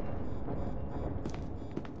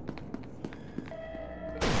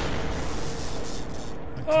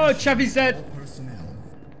 Oh, Chappie's dead. All personnel,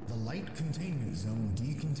 the light containment zone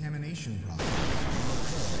decontamination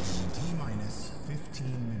process will occur in T-minus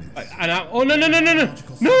 15 minutes. And I, oh no! No! What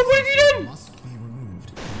have you done? Must be removed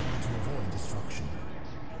in order to avoid destruction.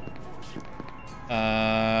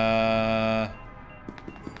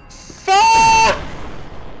 Fuck!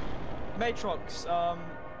 Matrox,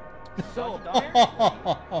 so, what's going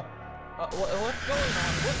on?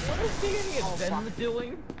 What is the idiot Zen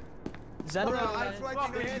doing? Zen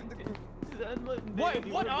Wait,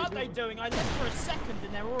 what are they doing? I left for a second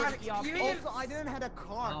and they're already up. Also, I didn't have a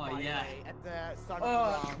card by the way, at the start of the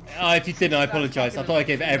round. If you didn't, I apologize. I thought I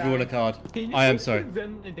gave everyone a card. I am sorry.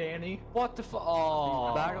 Zen and Danny. What the fuck?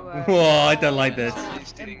 Oh. Oh, I don't like this.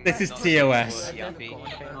 This is TOS.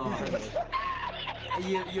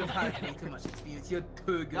 You've had way too much experience. You're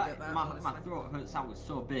too good at that. My throat hurts. That was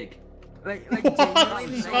so big. Like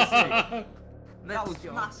genuinely That was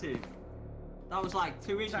massive. That was like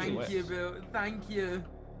 2 inches. Thank you, bro. Thank you.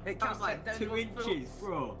 That was like 2 inches,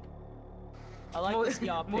 bro. I like most, the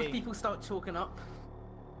ERP. Most people start choking up.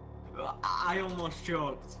 I almost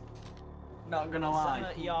choked. Not gonna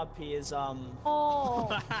lie. Some ERP is Oh.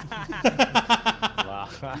 Wow.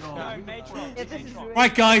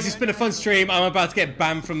 Right, guys, it's been a fun stream. I'm about to get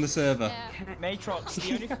banned from the server. Matrox,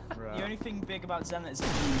 the only thing big about Zenit is the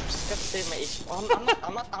boobs. Got to save my age. I'm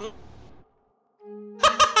not.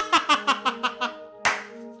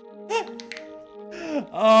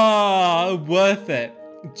 Oh, worth it.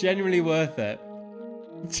 Genuinely worth it.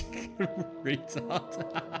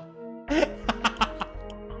 Retard.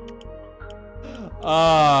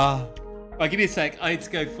 Right, give me a sec. I need to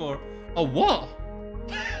go for... Oh, what?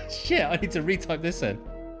 Shit, I need to retype this in.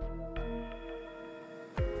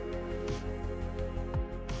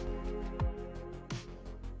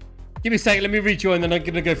 Give me a sec, let me rejoin, then I'm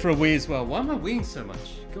gonna go for a wee as well. Why am I weeing so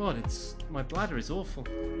much? God, it's... my bladder is awful.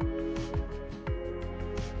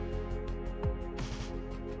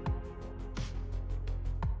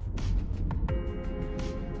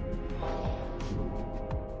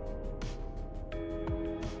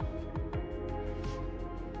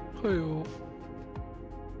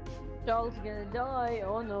 Dog's gonna die,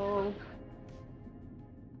 oh no.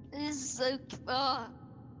 This is so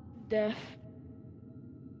Death.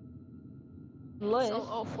 so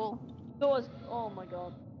awful. Oh my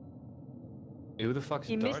god. Who the fuck's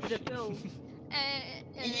He missed the Darsh? pill.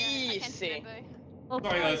 Easy. Sorry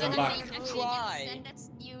guys, I'm back. Actually, that's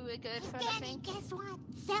new girlfriend, I think. Guess what?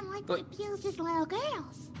 Someone abuses little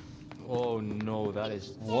girls. Oh no, that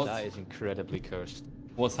is incredibly cursed.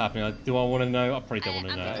 What's happening? Do I want to know? I probably don't want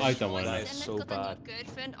to know. I don't want to know. That is so bad.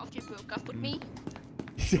 Girlfriend after you broke up with me.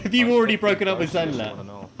 Have you already broken up with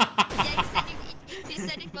Zenla? He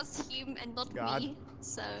said it was him and not me.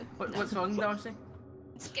 So. What's wrong, Darcy?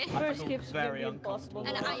 It's okay. First gift's very impossible.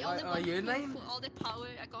 And I only Are you want name? for all the power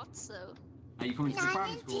I got, so. Are you coming to the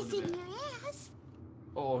primary school? Kissing your ass.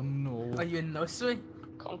 Oh no. Are you in nursery?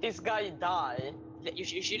 Can't this guy die? You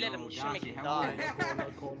should let him. You should make him die.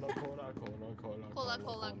 Cola.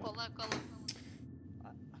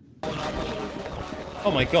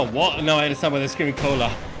 Oh my god, what? No, I understand why they're screaming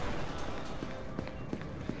cola.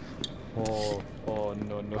 Oh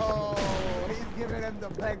no. Oh, he's giving him the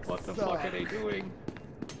big What the fuck are they doing?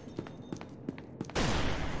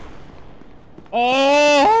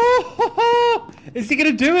 Oh! Is he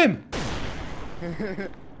gonna do him?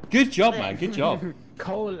 Good job, man. Good job.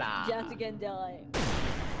 Cola. Jan's again die.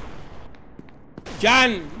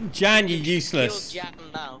 Jan, you're useless. Kill Jan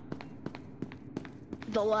now.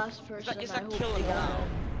 The last person Just I hope kill him they now. got.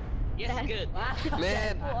 Yes, good.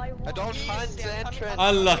 Man, I don't find the entrance.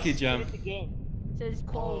 Unlucky, Jan. Says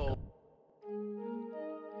Paul.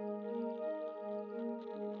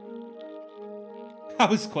 That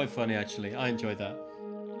was quite funny, actually. I enjoyed that.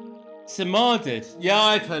 Samarded. Yeah,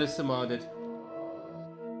 I've heard of Samarded.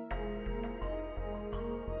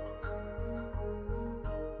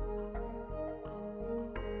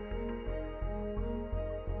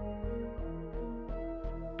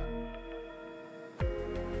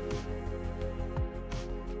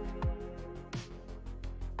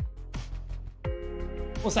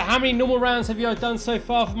 Also, how many normal rounds have you done so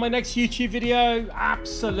far for my next YouTube video?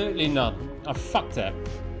 Absolutely none. I fucked it.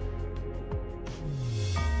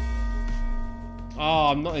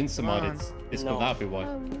 Oh, I'm not in Samarded. It's No. not that'd be why.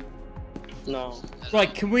 No.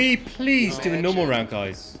 Right, can we please do a normal round,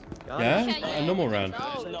 guys? Yeah? A normal round.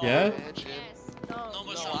 Yeah?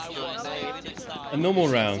 A normal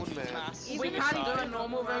round. We can do a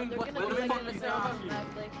normal round. What the fuck is that?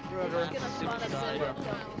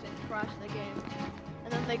 Crash the game.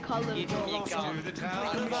 And then they call it a draw.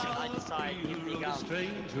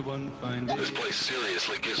 This place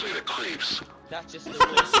seriously gives me the creeps. That's just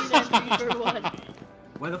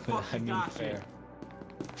Where the fuck is Darcy?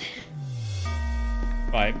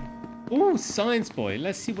 Right. Ooh, Science Boy.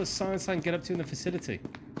 Let's see what Science can get up to in the facility.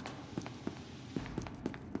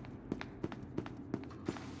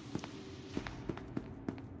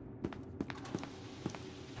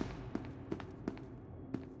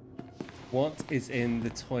 What is in the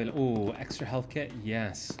toilet? Oh, extra health kit?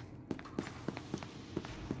 Yes.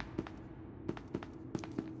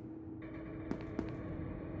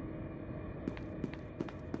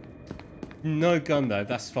 No gun though,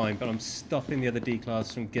 that's fine, but I'm stopping the other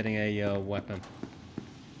D-class from getting a weapon.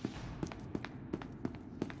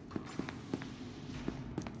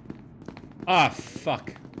 Ah,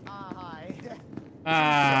 fuck.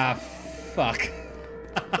 Ah, fuck.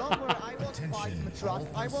 Attention, all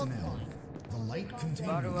personnel. The light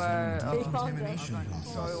containment zone I'll decontamination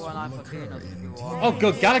show you when I process will put occur it in in. Oh,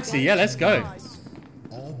 good Galaxy. Yeah, let's go.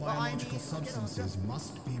 All biological substances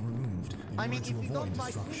must be removed in I mean, order to if you avoid don't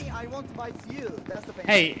bite me, destruction. I won't bite you. That's the thing.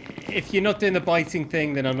 Hey, if you're not doing the biting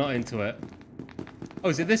thing, then I'm not into it. Oh,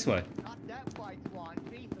 is it this way? Not that bite one.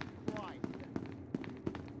 Jesus Christ.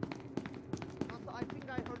 Also, I think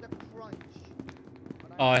I heard a crunch.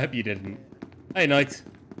 Oh, I hope you didn't. Hey, Knight.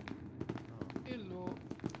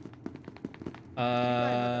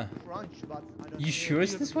 Crunch, but I don't You know. sure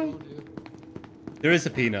it's this way? There is a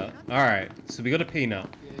peanut. Alright, so we got a peanut.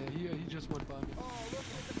 Yeah, he just went by me. Oh, look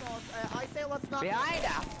at the dogs. I say let's not. Behind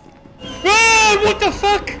us. Ah, what the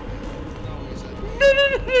fuck?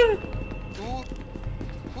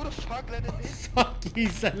 Who the fuck let him in? Fuck you,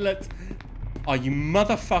 Zealot. Oh, you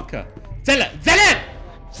motherfucker. Zealot! Zealot!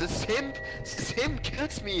 The simp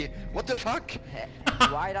kills me. What the fuck?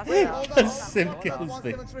 Why does The simp kills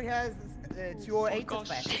me. 173 has 208 Gosh,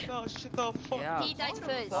 shut the fuck. Yeah. He died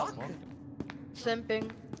first. Simping.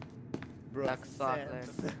 Bro, That sucks.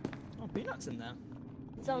 Oh, peanuts in there.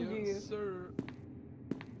 It's on you. Sir.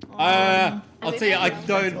 I'll tell you, I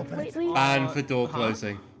don't Completely. ban for door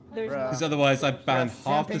closing. There's Because otherwise I ban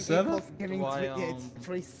half the server. Giving Why,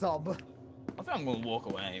 free sub. I think I'm gonna walk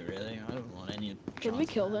away, really. I don't want any. Can we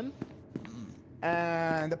kill him?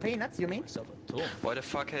 The peanuts, you mean? Why the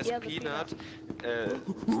fuck has Yeah, the Peanut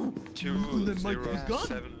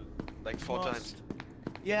 207 like 4 times?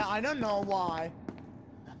 Yeah, I don't know why.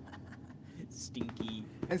 Stinky.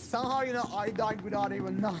 And somehow, you know, I died without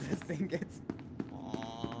even noticing it.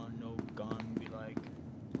 Oh, no gun. Be like,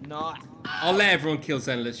 nah. I'll let everyone kill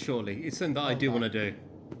Zenless shortly. It's something that I do want to do.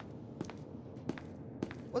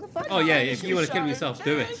 What the fuck? Oh yeah, if you want to kill yourself,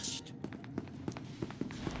 do it.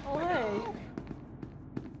 Oh, hey.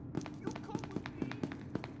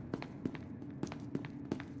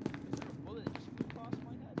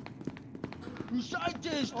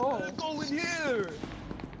 Scientist, Oh. go in here.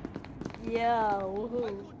 Yeah,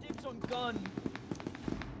 woohoo. Dibs on gun.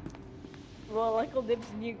 Well, Michael Dibs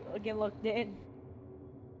and you again locked in.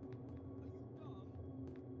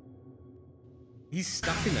 He's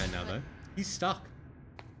stuck in there now, though. He's stuck.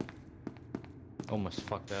 Almost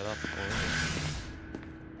fucked that up.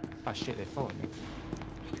 Ah shit, they followed me.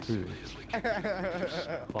 Who?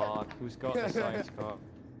 Fuck, who's got the science car?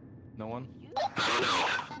 No one?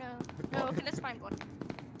 No, okay, let's find one.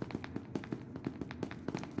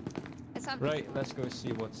 It's on Right, let's go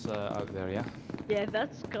see what's out there, yeah? Yeah,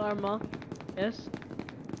 that's karma. Yes.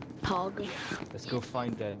 Hog. Let's go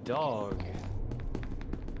find that dog.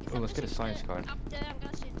 Oh, let's get a science card. Up there, I'm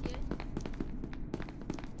gonna shoot you.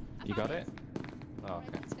 You got it? Oh,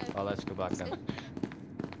 okay. Oh, let's go back then.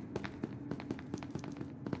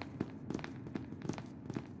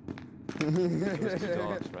 Those two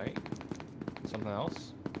dogs, right? Something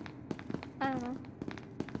else? I don't know.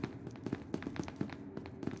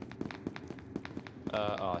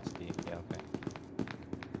 Oh, it's D. Yeah, okay.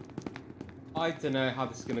 I don't know how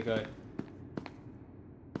this is gonna go.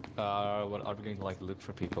 What are we going to like look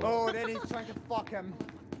for people? Oh, then he's trying to fuck him.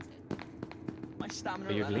 My stamina.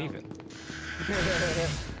 Are you ran out. leaving?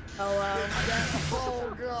 Oh,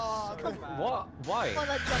 Oh god. What? Why?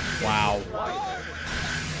 Wow.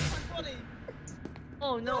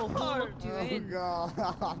 Oh no, who locked you Oh in?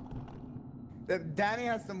 god. Danny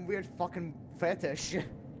has some weird fucking fetish.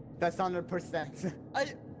 That's 100%. I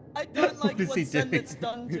don't like does what he do? Zenit's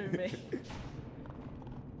done to me.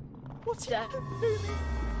 What's that?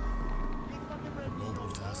 Mobile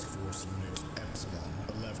Task Force Unit Epsilon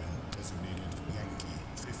 11, designated Yankee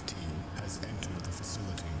 15, has entered the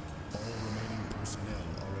facility. All remaining personnel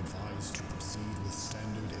are advised to proceed with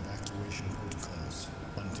standard evacuation protocols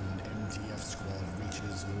until an MTF squad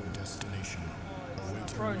reaches your destination.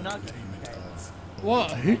 Awaiting containment of...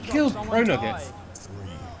 What? Who killed Pro Nuggets?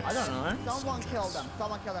 I don't know. Someone killed him.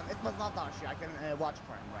 Someone killed him. It was not Dashi. I can watch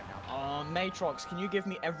for him right now. Matrox, can you give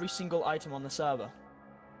me every single item on the server?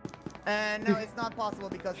 No, it's not possible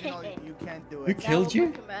because you know you can't do it. Who killed you?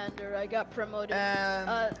 Commander, I got promoted.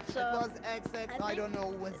 It So was XX. I don't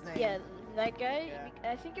know his name. yeah, that guy.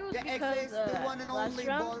 I think it was The because XX, the one and last only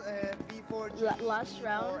round. Last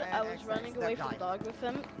round, I was running away from dog with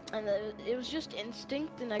him, and it was just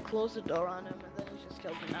instinct, and I closed the door on him, and then he just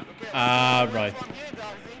killed me. Ah, right.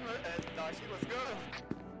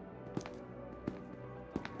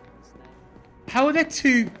 How are there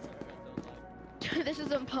two? This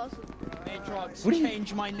is impossible. Matrox, What do you-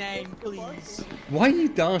 change my name, please. Why are you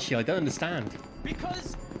Darcy? I don't understand.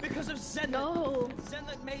 Because of Zenit. No.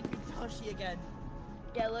 Zenit made me Tashi again.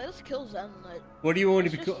 Yeah, let us kill Zenlit. What do you want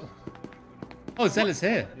to be It's called? Oh, Zella's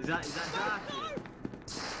here. Is that Darky?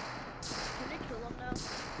 Can they kill him now?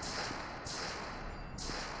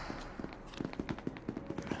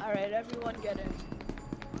 Alright, everyone get in.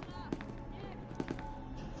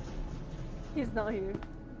 He's not here.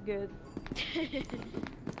 Good.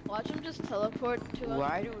 Watch him just teleport to us.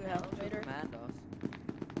 Why do we have to elevator? command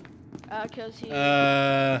us? Cause he.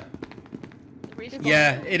 Yeah,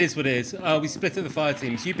 it is what it is. We split up the fire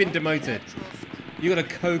teams. You've been demoted. You got a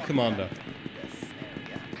co-commander.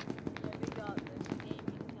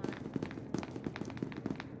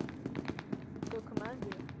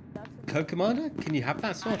 Co-commander? Can you have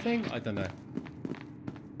that sort of thing? I don't know.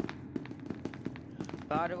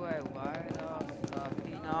 By the way, why does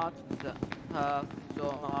peanuts have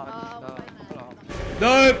so much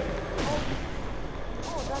No!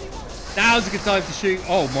 That was a good time to shoot.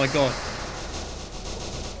 Oh my god.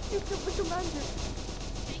 You killed the commander.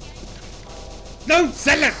 No,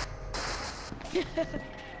 Zella!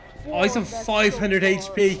 Oh, he's on 500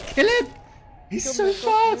 HP. Kill him! He's so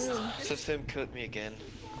fast! System killed me again.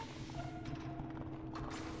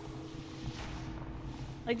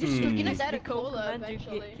 Like, just He's looking gonna at die to that cola commander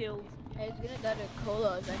eventually. get killed. He's gonna die to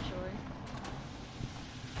cola eventually.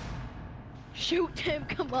 Shoot him,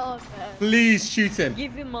 come on, man. Please shoot him.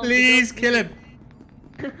 Give him a Please kill him.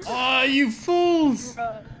 Oh, you fools!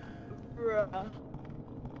 Bruh.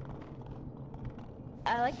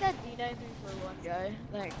 I like that D9341 guy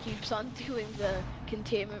that keeps on doing the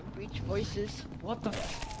containment breach voices. What the?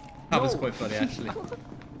 That was quite funny, actually.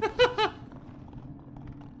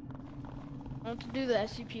 I want to do the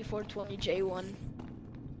SCP-420J1.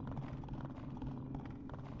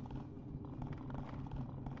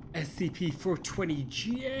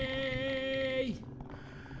 SCP-420J.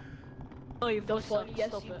 Oh, you've Don't stop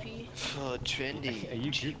SCP. Oh, trendy. Are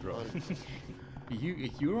you good, bro?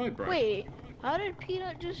 you alright, bro? Wait, how did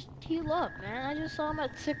Peanut just heal up, man? I just saw him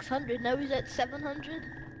at 600, now he's at 700?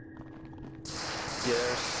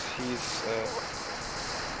 Yes, he's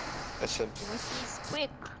SMP. He's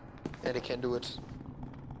quick. And he can do it.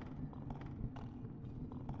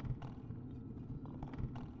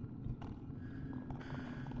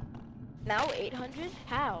 Now 800?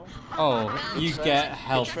 How? Oh, you get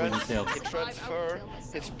health when you kill. He transfer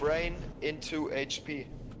his brain into HP.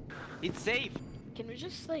 It's safe. Can we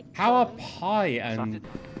just like... How are Pi and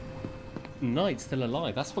Knight still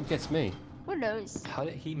alive? That's what gets me. Who knows? How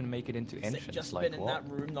did he even make it into entrance? Just Like been in what?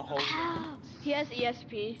 that room the whole time. He has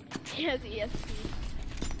ESP. He has ESP.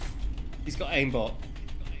 He's got aimbot.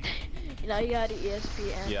 You know, you got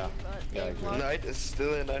ESP and Yeah. aimbot. Knight is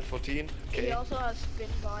still in 914. He Okay. also has spin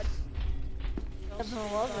bot. That's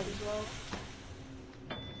not love as well.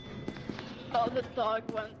 Oh, the dog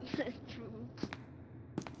went through.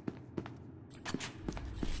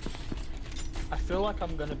 I feel like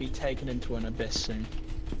I'm gonna be taken into an abyss soon.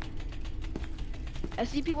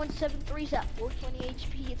 SCP-173 is at 420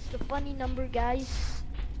 HP. It's the funny number, guys.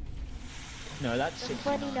 No, that's The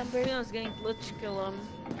funny number. Peanut's getting glitch kill him.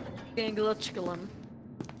 Getting glitch kill him.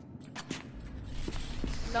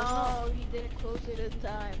 No, he didn't close it in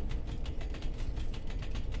time.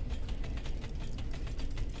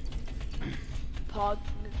 Pod.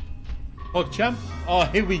 PogChamp? Oh,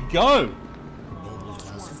 here we go!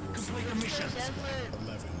 Complete your mission.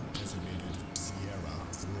 11, designated Sierra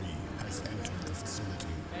 3, has entered the facility.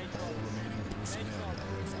 All remaining personnel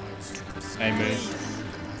are advised to proceed. Hey, Moon.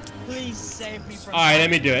 Please save me from. Alright, let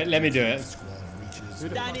me do it, let me do it.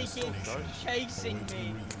 Danny keeps chasing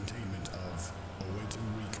me. Awaiting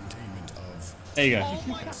recontainment of. There you go.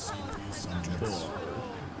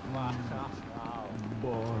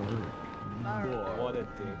 What a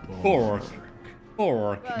dick. Bork.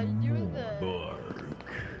 Bork. God, you're the...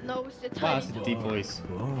 No, it's the tiny Wow, that's a deep dog. voice.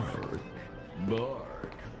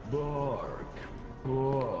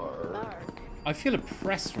 I feel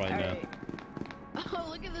oppressed right now. Oh,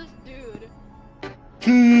 look at this dude.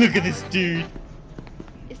 Look at this dude.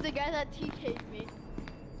 It's the guy that TK'd me.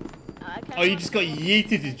 Oh, you just got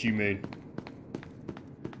yeeted, did you, Moon?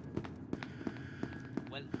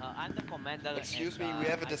 Well, I'm the commander. Excuse me, we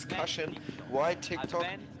have a discussion why TikTok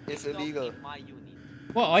is illegal.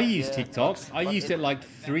 Well, I use Yeah, TikTok. I but used it like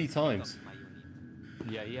 3 times.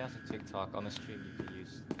 Yeah, he has a TikTok on the stream you can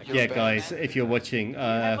use. Yeah, guys, if you're watching,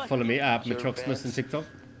 follow me at You're Matroximus on banned. TikTok.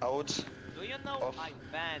 Out Do you know I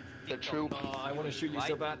banned the troop. I want to shoot you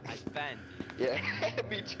so bad. I banned. Yeah,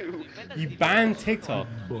 me too. You banned TikTok.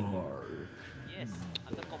 Yes,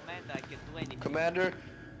 I'm the commander. I can do anything. Commander,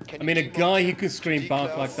 can I mean, a you guy who can scream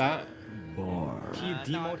bark like that. Can you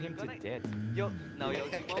demote him to death? You're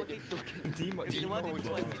demoted to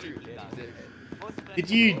Did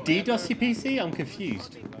you DDoS your PC? I'm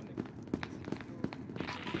confused.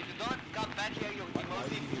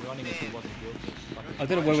 running if he wasn't guilty. I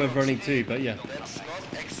don't know where we're running to, but yeah. That's not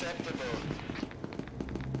acceptable.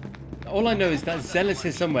 All I know is that Zealot's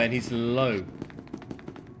here somewhere and he's low.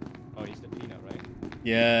 Oh, he's the peanut, right?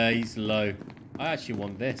 Yeah, he's low. I actually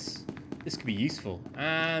want this. This could be useful.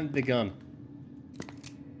 And the gun.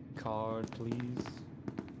 Card, please.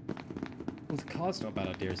 Well, the card's not a bad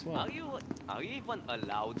idea as well. Are you even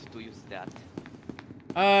allowed to use that?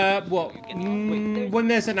 What? When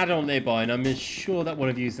there's an adult nearby, and I'm sure that one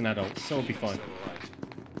of you is an adult, so it'll be fine.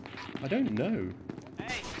 I don't know.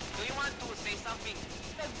 Hey, do you want to say something?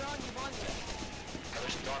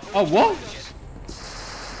 Oh, what?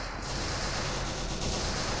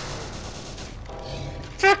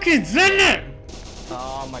 Fucking Zenit!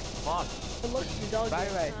 Oh my fuck. Look, the dog.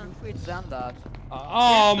 Right, who freed Xandad?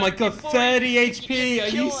 Oh my god, 30 HP! Are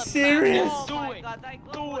you serious? Do it!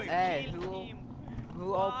 Do it! Hey,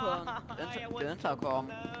 who opened the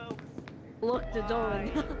intercom? Look, the door.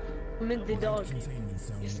 I'm in the dog.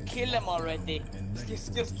 Just kill him already.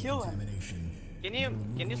 Just kill him. Can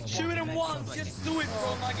you shoot him once? Just do it,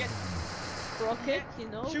 bro. Nugget. Rocket, you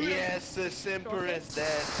know? Yes, the Simper is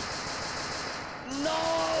dead. No!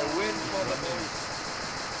 A win for the boys.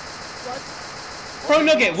 What? Bro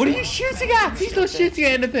Nugget, what are you shooting at? He's not shooting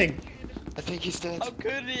at anything. I think he's dead. How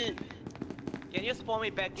could he? Can you spawn me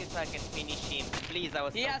back in so I can finish him? Please, I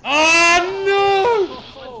was Oh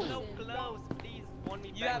so so close. Please spawn me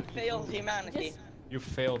back. You have failed humanity. You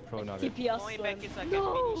failed, Pro Nugget. Spawn me back in so I can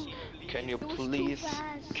finish him, please. Can you please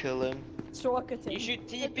kill him? You should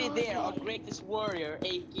TP there our greatest warrior,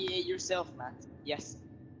 aka yourself, Matt. Yes.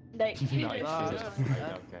 Like, Okay.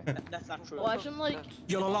 That's not true. watch him like.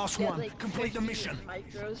 You're the last one. Like, Complete the mission.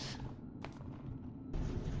 Micros.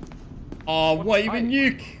 Oh, what? You been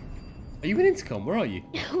nuke? Are you in intercom? Where are you?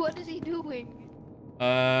 What is he doing?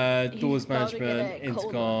 Doors He's about to get management, a cola.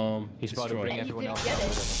 intercom. He's about to destroy. bring He everyone didn't else get down it.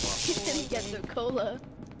 with He didn't get the cola.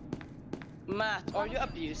 Matt, are you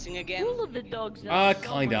abusing again? All of the dogs now.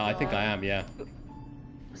 Kinda. I think I am, yeah.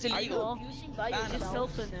 It's illegal. Abusing by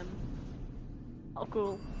yourself in him. Oh,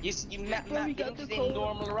 cool. Matt didn't stay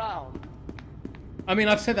normal around. I mean,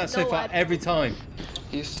 I've said that so No, far every time.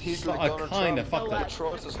 He's But like I Donald kinda Trump. fucked He up.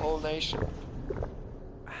 controls his whole nation.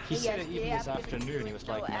 He said it even this afternoon. He was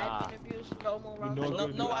like, nah.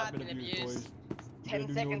 No admin abuse.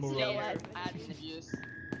 10 seconds later, admin abuse.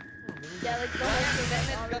 Yeah, like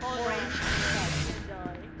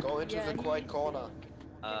Go into the quiet corner.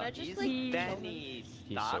 Is like, Danny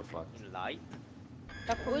He's so stuck fucked. in light?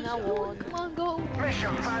 From now on. Come on, go.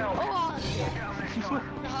 Mission failed.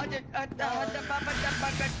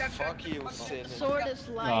 Fuck you, Sin. Shortest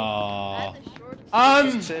life.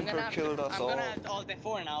 Aww. Simper killed us I'm all. gonna end all day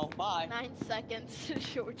 4 now. Bye. 9 seconds.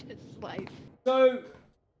 Shortest life. So,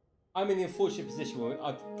 I'm in the unfortunate position where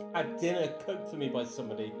I've had dinner cooked for me by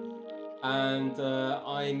somebody, and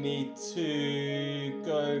I need to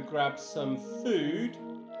go grab some food.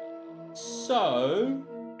 So,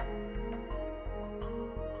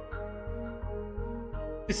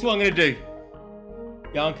 this is what I'm going to do.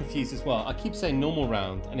 Yeah, I'm confused as well. I keep saying normal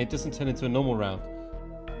round, and it doesn't turn into a normal round.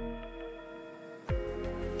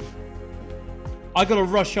 I got to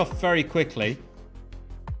rush off very quickly.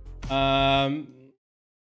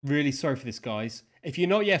 Really sorry for this, guys. If you're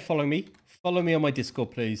not yet following me, follow me on my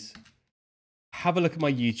Discord, please. Have a look at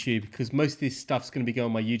my YouTube, because most of this stuff's going to be going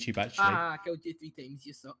on my YouTube, actually. Ah, killed you 3 times,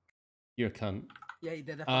 you suck. You're a cunt. Yeah, you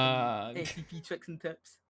did a fucking SCP tricks and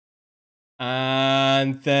tips.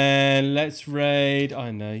 And then let's raid. I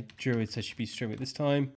know, Druid says she should be streaming at this time.